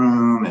reading the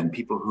room, and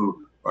people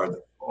who are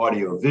the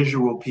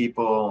audio-visual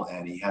people.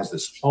 And he has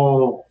this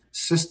whole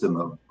system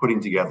of putting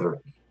together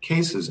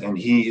cases. And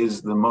he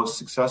is the most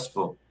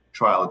successful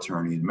trial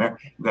attorney in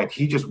America. In fact,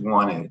 he just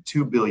won a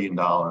 $2 billion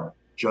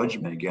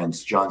judgment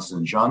against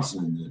Johnson &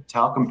 Johnson in the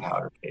talcum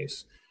powder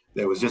case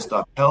that was just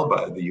upheld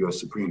by the U.S.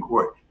 Supreme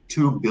Court.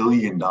 $2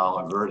 billion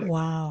verdict.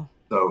 Wow.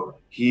 So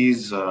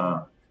he's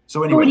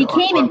so anyway,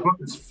 our book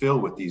is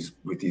filled with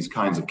these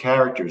kinds of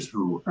characters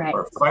who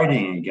are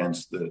fighting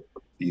against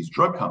these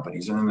drug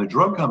companies, and then the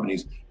drug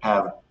companies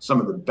have some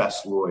of the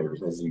best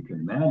lawyers, as you can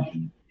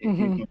imagine,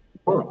 in the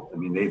world. I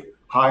mean, they've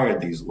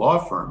hired these law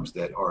firms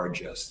that are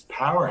just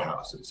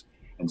powerhouses,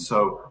 and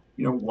so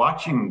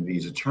watching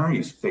these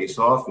attorneys face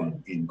off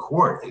in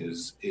court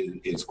is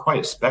quite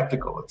a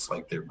spectacle. It's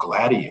like they're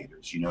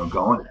gladiators,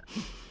 going.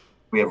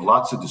 We have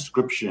lots of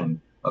description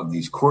of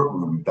these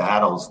courtroom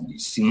battles and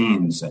these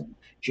scenes and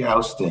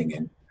jousting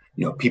and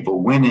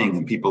people winning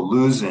and people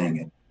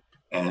losing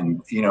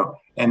and the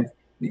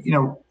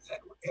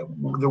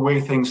way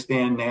things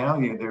stand now,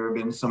 there have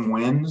been some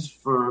wins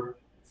for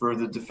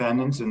the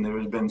defendants and there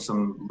has been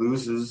some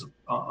loses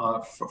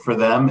for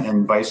them,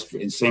 and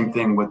same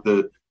thing with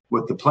the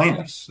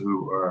plaintiffs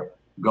who are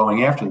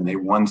going after them. They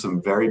won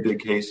some very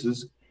big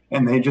cases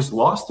and they just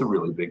lost a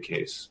really big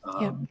case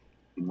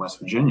in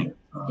West Virginia.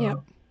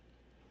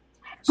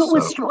 But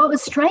what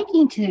was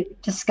striking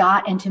to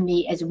Scott and to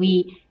me as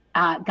we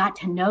got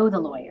to know the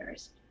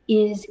lawyers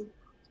is,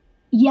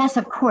 yes,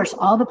 of course,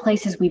 all the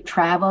places we've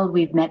traveled,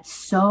 we've met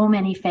so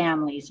many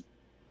families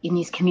in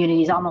these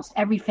communities. Almost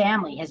every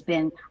family has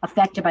been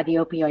affected by the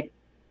opioid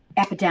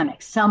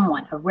epidemic.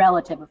 Someone, a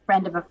relative, a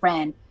friend of a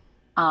friend,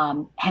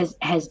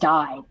 has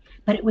died.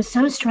 But it was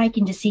so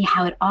striking to see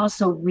how it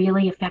also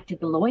really affected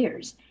the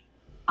lawyers.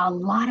 A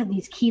lot of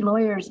these key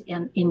lawyers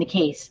in the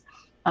case,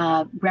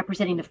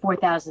 representing the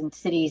 4,000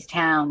 cities,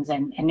 towns,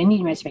 and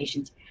Indian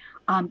reservations,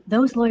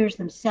 those lawyers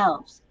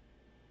themselves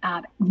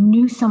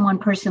knew someone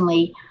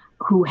personally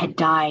who had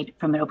died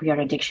from an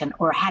opioid addiction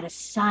or had a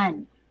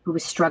son who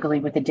was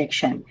struggling with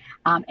addiction.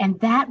 And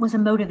that was a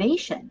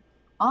motivation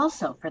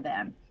also for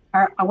them.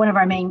 One of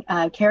our main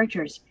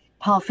characters,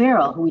 Paul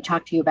Farrell, who we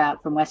talked to you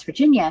about from West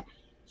Virginia,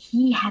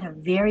 he had a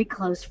very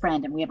close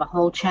friend, and we have a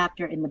whole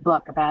chapter in the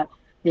book about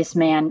this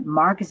man,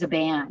 Mark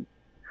Zaban,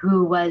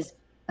 who was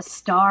a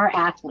star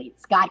athlete.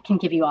 Scott can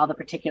give you all the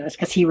particulars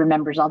because he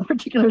remembers all the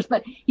particulars,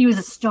 but he was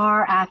a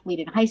star athlete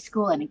in high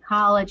school and in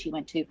college. He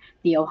went to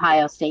the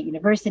Ohio State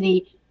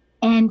University,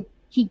 and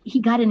he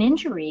got an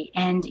injury,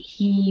 and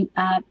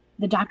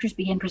the doctors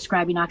began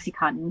prescribing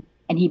OxyContin,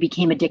 and he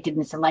became addicted,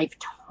 and his life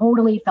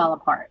totally fell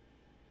apart.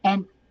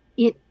 And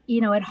it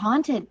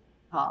haunted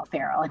Paul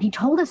Farrell, and he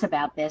told us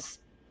about this.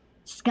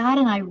 Scott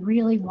and I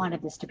really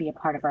wanted this to be a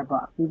part of our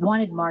book. We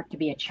wanted Mark to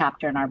be a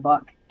chapter in our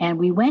book. And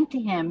we went to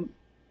him,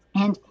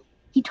 and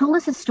he told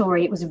us a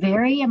story. It was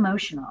very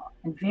emotional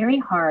and very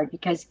hard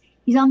because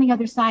he's on the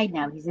other side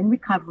now. He's in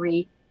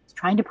recovery. He's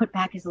trying to put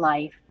back his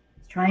life.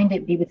 He's trying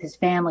to be with his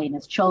family and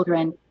his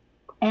children.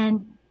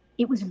 And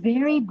it was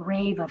very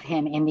brave of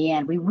him in the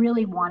end. We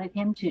really wanted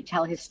him to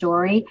tell his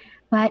story,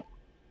 but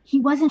he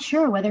wasn't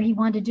sure whether he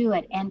wanted to do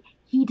it. And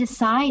he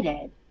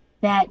decided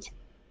that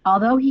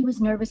although he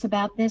was nervous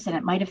about this and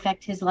it might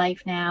affect his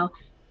life now,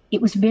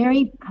 it was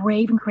very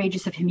brave and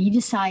courageous of him. He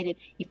decided,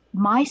 if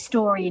my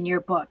story in your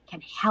book can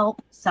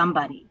help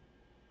somebody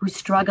who's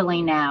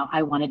struggling now,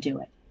 I want to do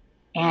it.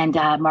 And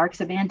Mark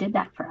Zaban did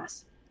that for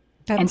us.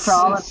 And for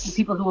all of the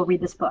people who will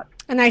read this book.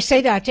 And I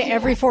say that to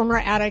every former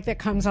addict that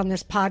comes on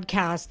this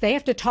podcast. They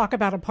have to talk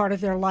about a part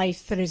of their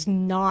life that is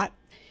not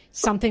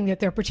something that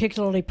they're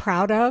particularly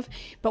proud of.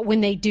 But when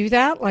they do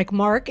that, like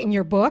Mark in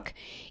your book,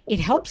 it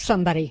helps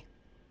somebody.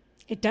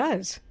 It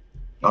does.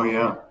 Oh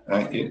yeah,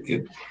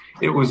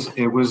 it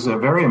was a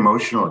very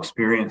emotional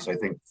experience, I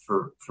think,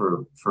 for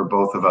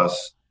both of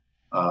us,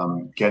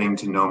 getting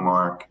to know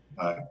Mark,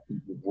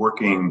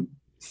 working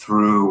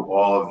through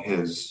all of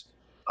his,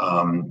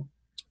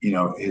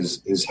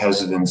 his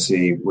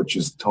hesitancy, which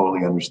is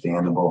totally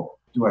understandable.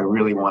 Do I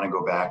really want to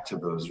go back to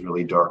those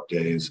really dark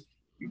days?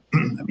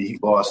 I mean,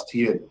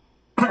 he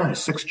had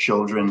 6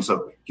 children,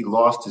 so he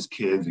lost his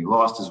kids, he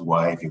lost his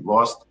wife,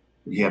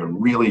 he had a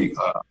really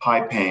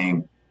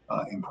high-paying,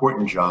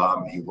 important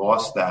job. He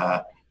lost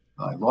that.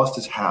 He lost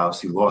his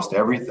house. He lost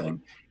everything,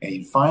 and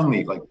he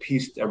finally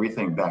pieced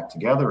everything back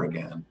together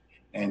again.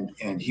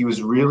 And he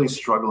was really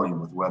struggling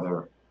with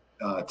whether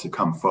to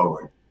come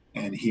forward.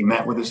 And he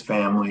met with his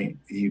family.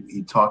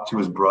 He talked to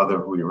his brother,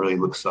 who he really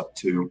looks up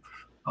to.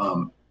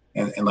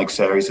 And like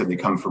Sari said, they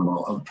come from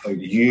a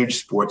huge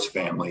sports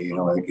family.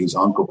 Like his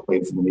uncle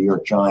played for the New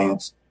York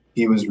Giants.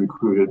 He was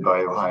recruited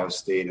by Ohio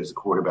State as a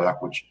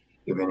quarterback, which,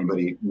 if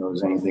anybody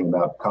knows anything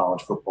about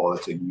college football,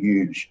 it's a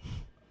huge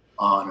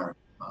honor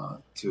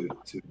to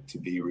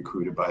be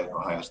recruited by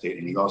Ohio State.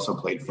 And he also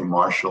played for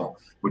Marshall,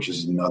 which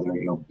is another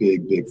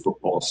big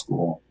football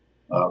school.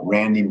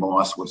 Randy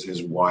Moss was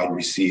his wide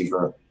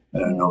receiver. I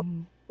don't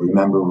know,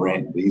 remember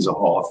Randy? He's a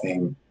Hall of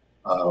Fame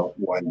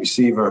wide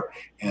receiver,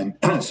 and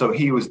so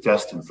he was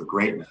destined for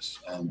greatness.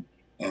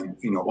 And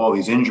all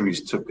these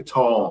injuries took a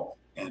toll.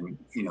 And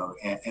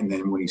and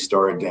then when he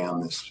started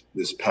down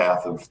this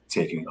path of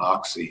taking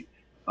Oxy,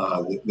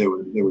 there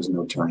was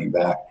no turning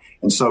back.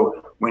 And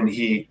so when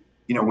he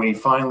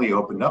finally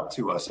opened up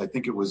to us, I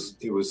think it was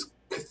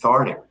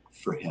cathartic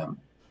for him.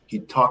 He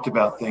talked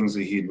about things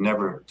that he'd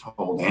never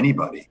told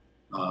anybody.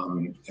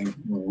 And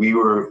we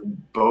were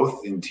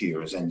both in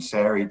tears, and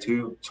Sari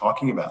too,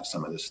 talking about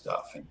some of this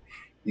stuff. And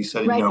he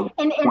said, right.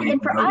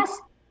 And for us,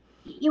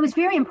 it was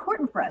very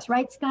important for us,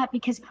 right, Scott?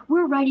 Because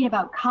we're writing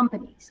about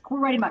companies, we're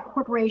writing about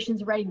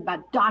corporations, writing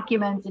about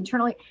documents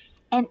internally,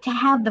 and to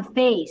have the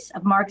face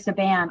of Mark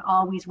Zaban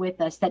always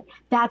with us,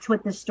 that's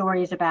what this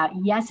story is about.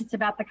 Yes, it's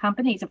about the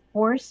companies, of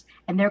course,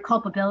 and their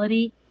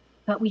culpability,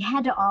 but we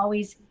had to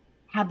always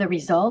have the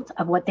result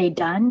of what they'd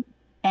done,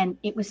 and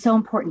it was so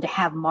important to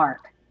have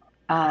Mark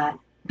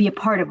be a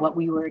part of what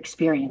we were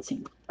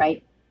experiencing,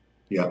 right?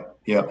 Yeah.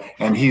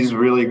 And he's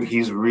really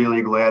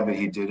glad that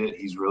he did it.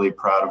 He's really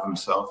proud of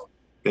himself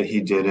that he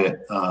did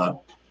it.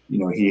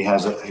 He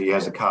has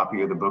a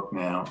copy of the book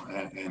now,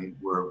 and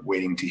we're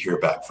waiting to hear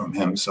back from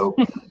him. So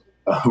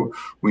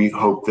we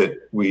hope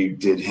that we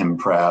did him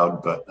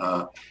proud.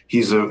 But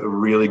he's a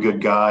really good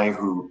guy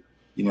who,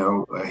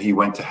 he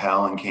went to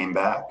hell and came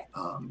back,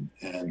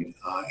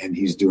 and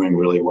he's doing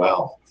really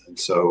well. And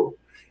so,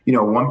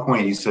 at one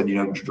point he said,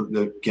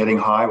 the getting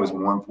high was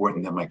more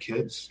important than my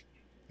kids.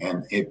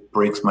 And it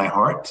breaks my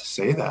heart to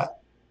say that.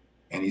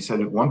 And he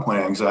said at one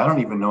point, he said, I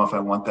don't even know if I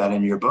want that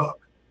in your book.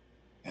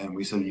 And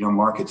we said,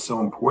 Mark, it's so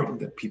important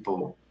that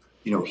people,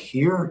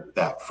 hear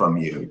that from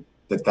you,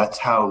 that's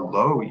how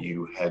low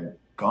you had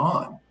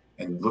gone.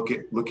 And look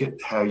at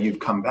how you've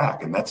come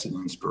back. And that's an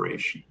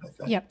inspiration, I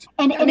think. Yep.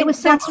 And it was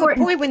so that's important.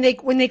 the point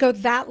when they go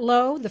that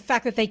low, the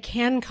fact that they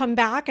can come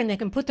back and they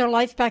can put their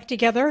life back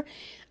together,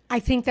 I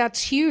think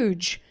that's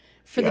huge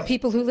for the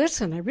people who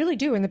listen. I really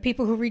do. And the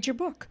people who read your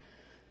book.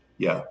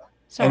 Yeah.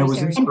 Sorry, and it was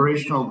Sari.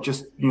 inspirational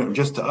just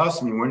to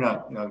us. I mean, we're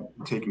not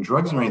taking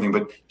drugs or anything,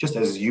 but just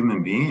as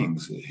human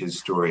beings, his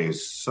story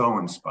is so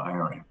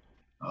inspiring,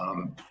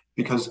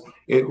 because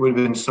it would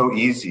have been so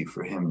easy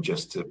for him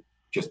just to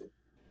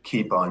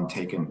keep on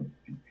taking,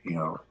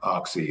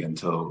 oxy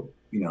until,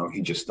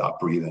 he just stopped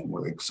breathing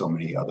like so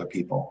many other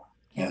people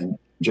and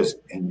just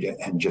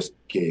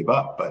gave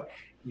up. But,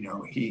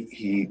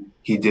 he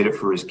did it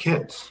for his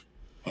kids.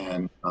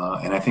 And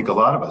I think a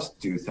lot of us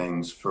do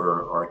things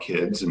for our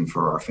kids and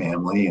for our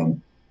family,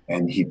 and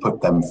he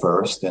put them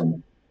first,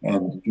 and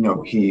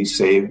he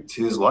saved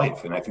his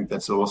life. And I think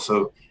that's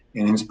also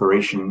an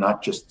inspiration,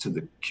 not just to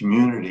the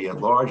community at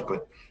large,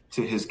 but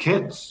to his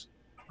kids,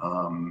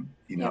 who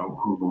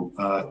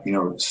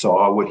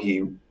saw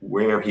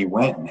where he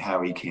went and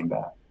how he came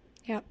back.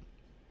 Yep.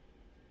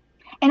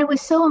 And it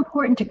was so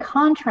important to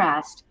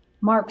contrast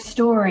Mark's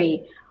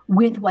story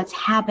with what's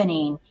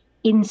happening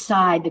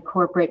inside the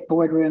corporate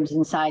boardrooms,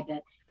 inside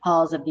the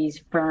halls of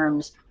these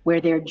firms, where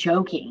they're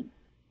joking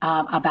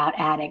about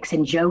addicts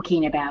and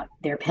joking about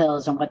their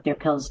pills and what their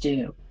pills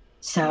do.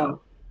 So,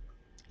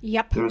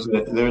 yep.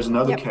 There's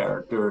another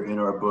character in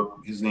our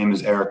book. His name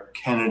is Eric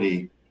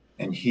Kennedy,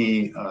 and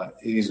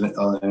he's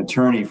an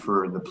attorney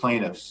for the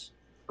plaintiffs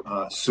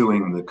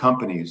suing the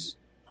companies.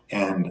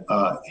 And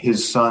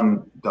his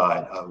son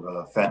died of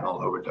a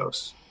fentanyl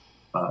overdose.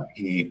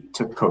 He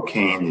took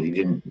cocaine that he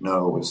didn't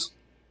know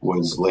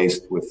was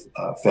laced with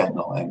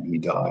fentanyl, and he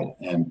died.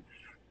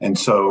 And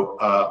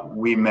so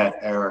we met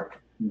Eric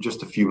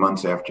just a few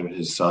months after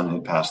his son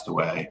had passed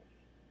away.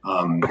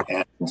 And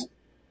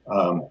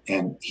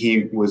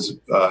he was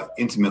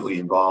intimately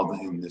involved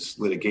in this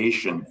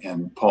litigation.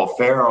 And Paul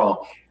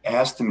Farrell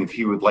asked him if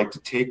he would like to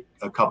take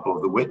a couple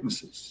of the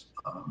witnesses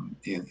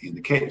in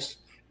the case,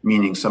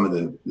 meaning some of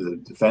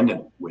the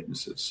defendant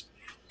witnesses.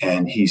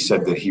 And he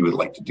said that he would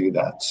like to do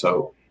that.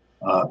 So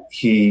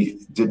he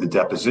did the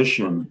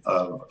deposition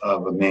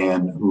of a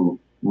man who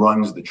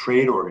runs the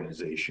trade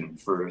organization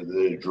for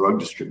the drug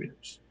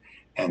distributors.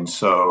 And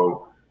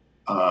so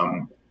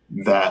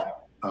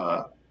that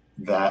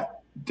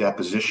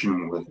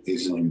deposition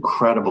is an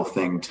incredible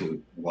thing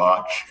to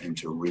watch and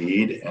to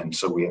read. And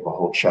so we have a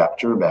whole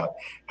chapter about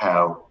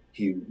how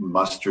he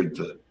mustered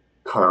the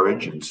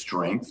courage and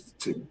strength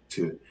to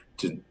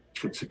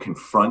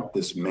confront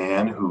this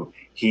man who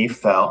he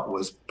felt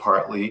was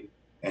partly,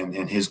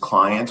 and his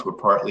clients were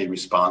partly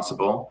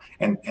responsible,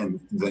 and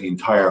the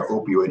entire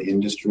opioid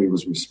industry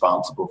was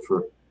responsible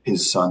for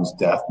his son's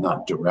death,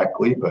 not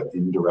directly, but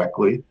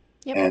indirectly.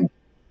 Yep.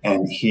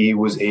 And he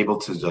was able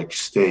to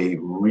stay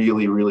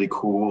really, really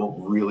cool,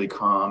 really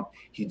calm.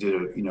 He did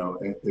a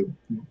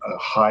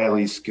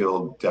highly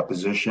skilled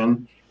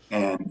deposition,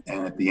 and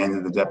at the end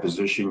of the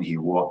deposition, he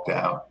walked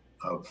out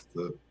of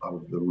the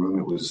room.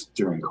 It was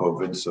during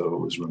COVID, so it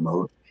was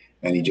remote,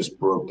 and he just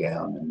broke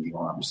down in the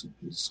arms of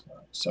his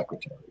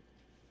secretary.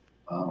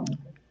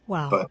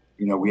 Wow! But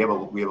we have a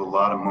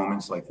lot of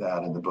moments like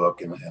that in the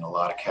book, and a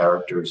lot of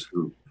characters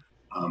who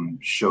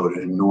showed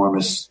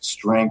enormous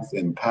strength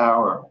and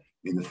power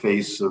in the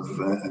face of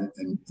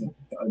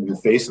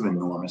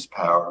enormous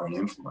power and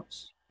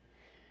influence.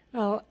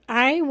 Well,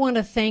 I want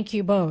to thank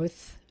you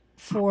both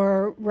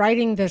for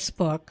writing this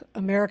book,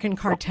 American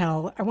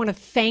Cartel. I want to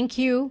thank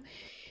you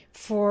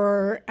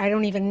for, I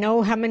don't even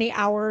know how many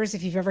hours,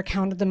 if you've ever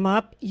counted them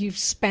up, you've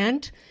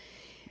spent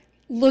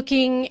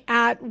looking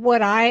at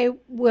what I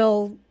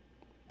will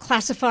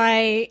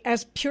classify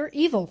as pure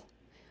evil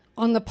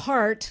on the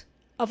part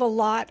of a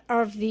lot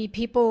of the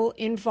people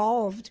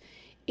involved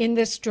in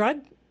this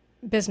drug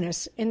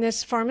business, in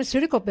this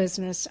pharmaceutical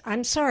business.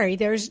 I'm sorry,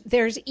 there's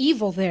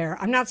evil there.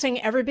 I'm not saying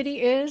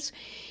everybody is,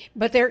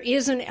 but there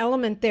is an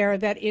element there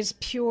that is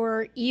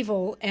pure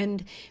evil.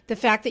 And the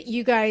fact that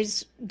you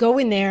guys go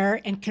in there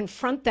and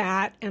confront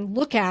that and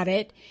look at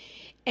it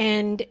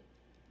and,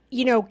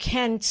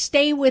 can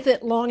stay with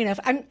it long enough.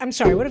 I'm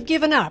sorry, I would have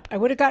given up. I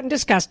would have gotten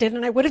disgusted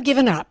and I would have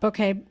given up.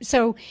 Okay.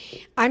 So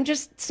I'm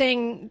just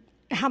saying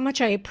how much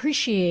I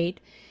appreciate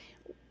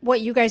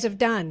what you guys have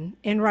done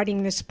in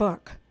writing this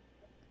book.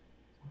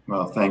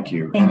 Well, thank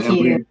you. Thank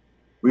you.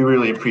 We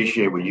really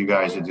appreciate what you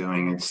guys are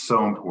doing. It's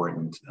so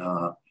important.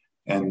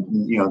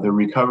 And, the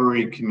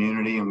recovery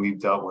community, and we've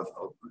dealt with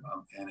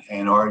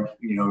and are,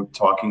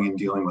 talking and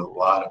dealing with a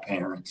lot of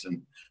parents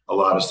and a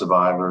lot of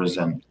survivors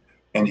and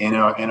in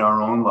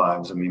our own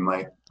lives. I mean,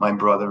 my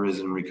brother is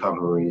in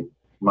recovery.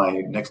 My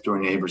next door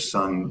neighbor's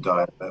son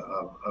died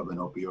of an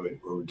opioid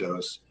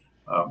overdose.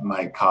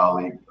 my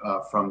colleague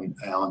from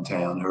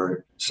Allentown,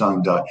 her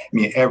son died. I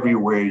mean,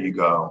 everywhere you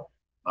go,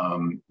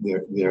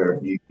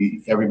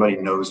 everybody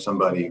knows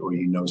somebody, or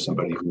you know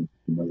somebody who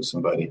knows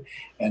somebody,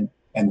 and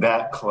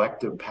that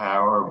collective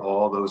power of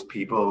all those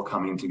people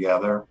coming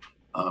together,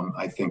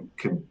 I think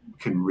can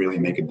really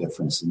make a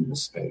difference in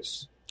this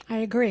space. I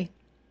agree.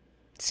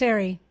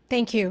 Sari,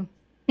 thank you.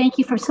 Thank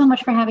you so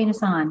much for having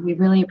us on. We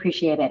really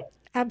appreciate it.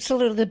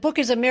 Absolutely. The book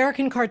is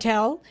American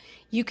Cartel.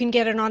 You can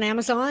get it on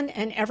Amazon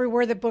and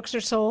everywhere that books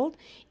are sold.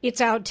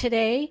 It's out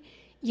today.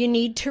 You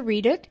need to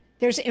read it.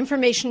 There's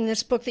information in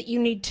this book that you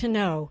need to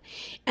know.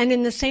 And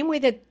in the same way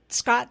that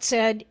Scott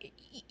said,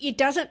 it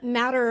doesn't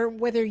matter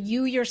whether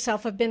you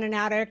yourself have been an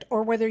addict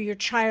or whether your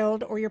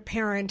child or your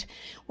parent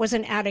was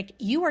an addict.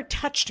 You are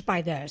touched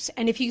by this.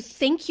 And if you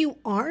think you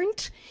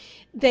aren't,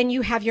 then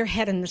you have your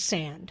head in the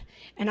sand.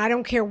 And I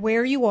don't care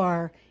where you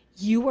are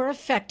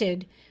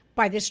affected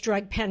by this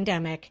drug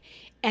pandemic.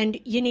 And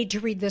you need to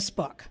read this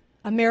book,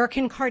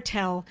 American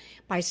Cartel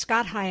by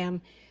Scott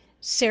Higham,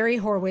 Sari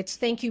Horwitz.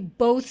 Thank you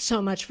both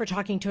so much for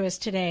talking to us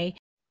today.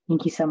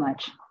 Thank you so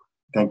much.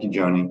 Thank you,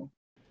 Joni.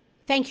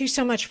 Thank you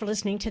so much for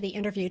listening to the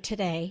interview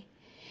today.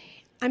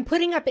 I'm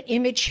putting up an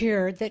image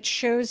here that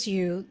shows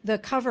you the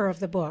cover of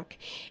the book.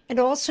 And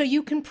also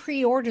you can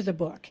pre-order the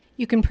book.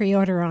 You can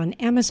pre-order on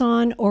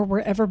Amazon or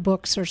wherever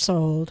books are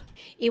sold.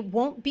 It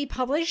won't be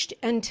published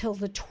until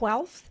the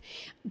 12th,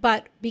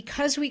 but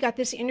because we got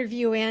this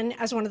interview in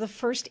as one of the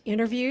first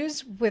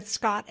interviews with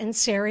Scott and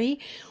Sari,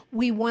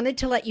 we wanted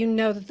to let you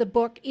know that the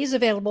book is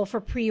available for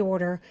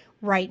pre-order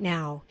right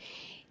now.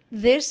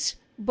 This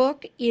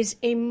book is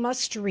a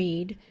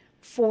must-read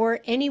for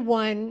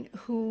anyone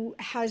who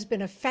has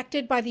been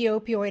affected by the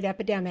opioid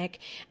epidemic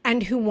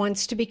and who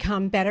wants to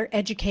become better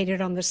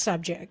educated on the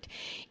subject.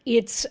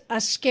 It's a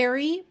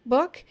scary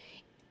book.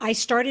 I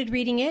started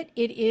reading it.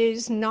 It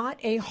is not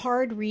a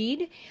hard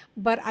read,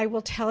 but I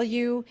will tell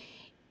you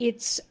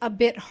it's a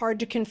bit hard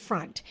to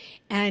confront.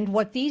 And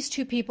what these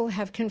two people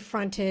have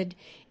confronted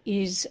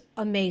is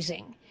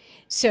amazing.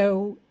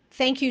 So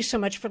thank you so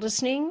much for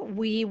listening.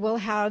 We will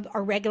have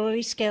our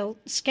regularly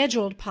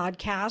scheduled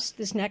podcast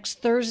this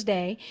next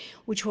Thursday,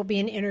 which will be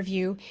an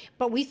interview.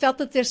 But we felt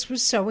that this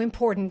was so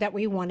important that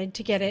we wanted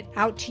to get it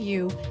out to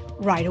you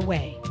right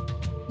away.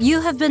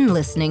 You have been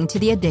listening to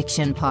the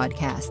Addiction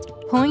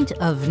Podcast, Point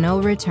of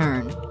No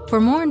Return. For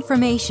more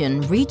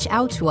information, reach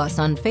out to us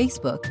on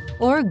Facebook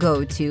or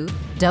go to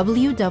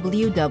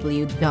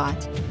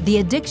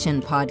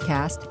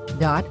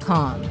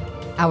www.theaddictionpodcast.com.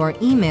 Our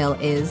email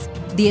is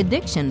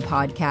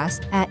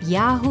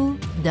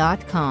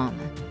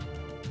theaddictionpodcast@yahoo.com.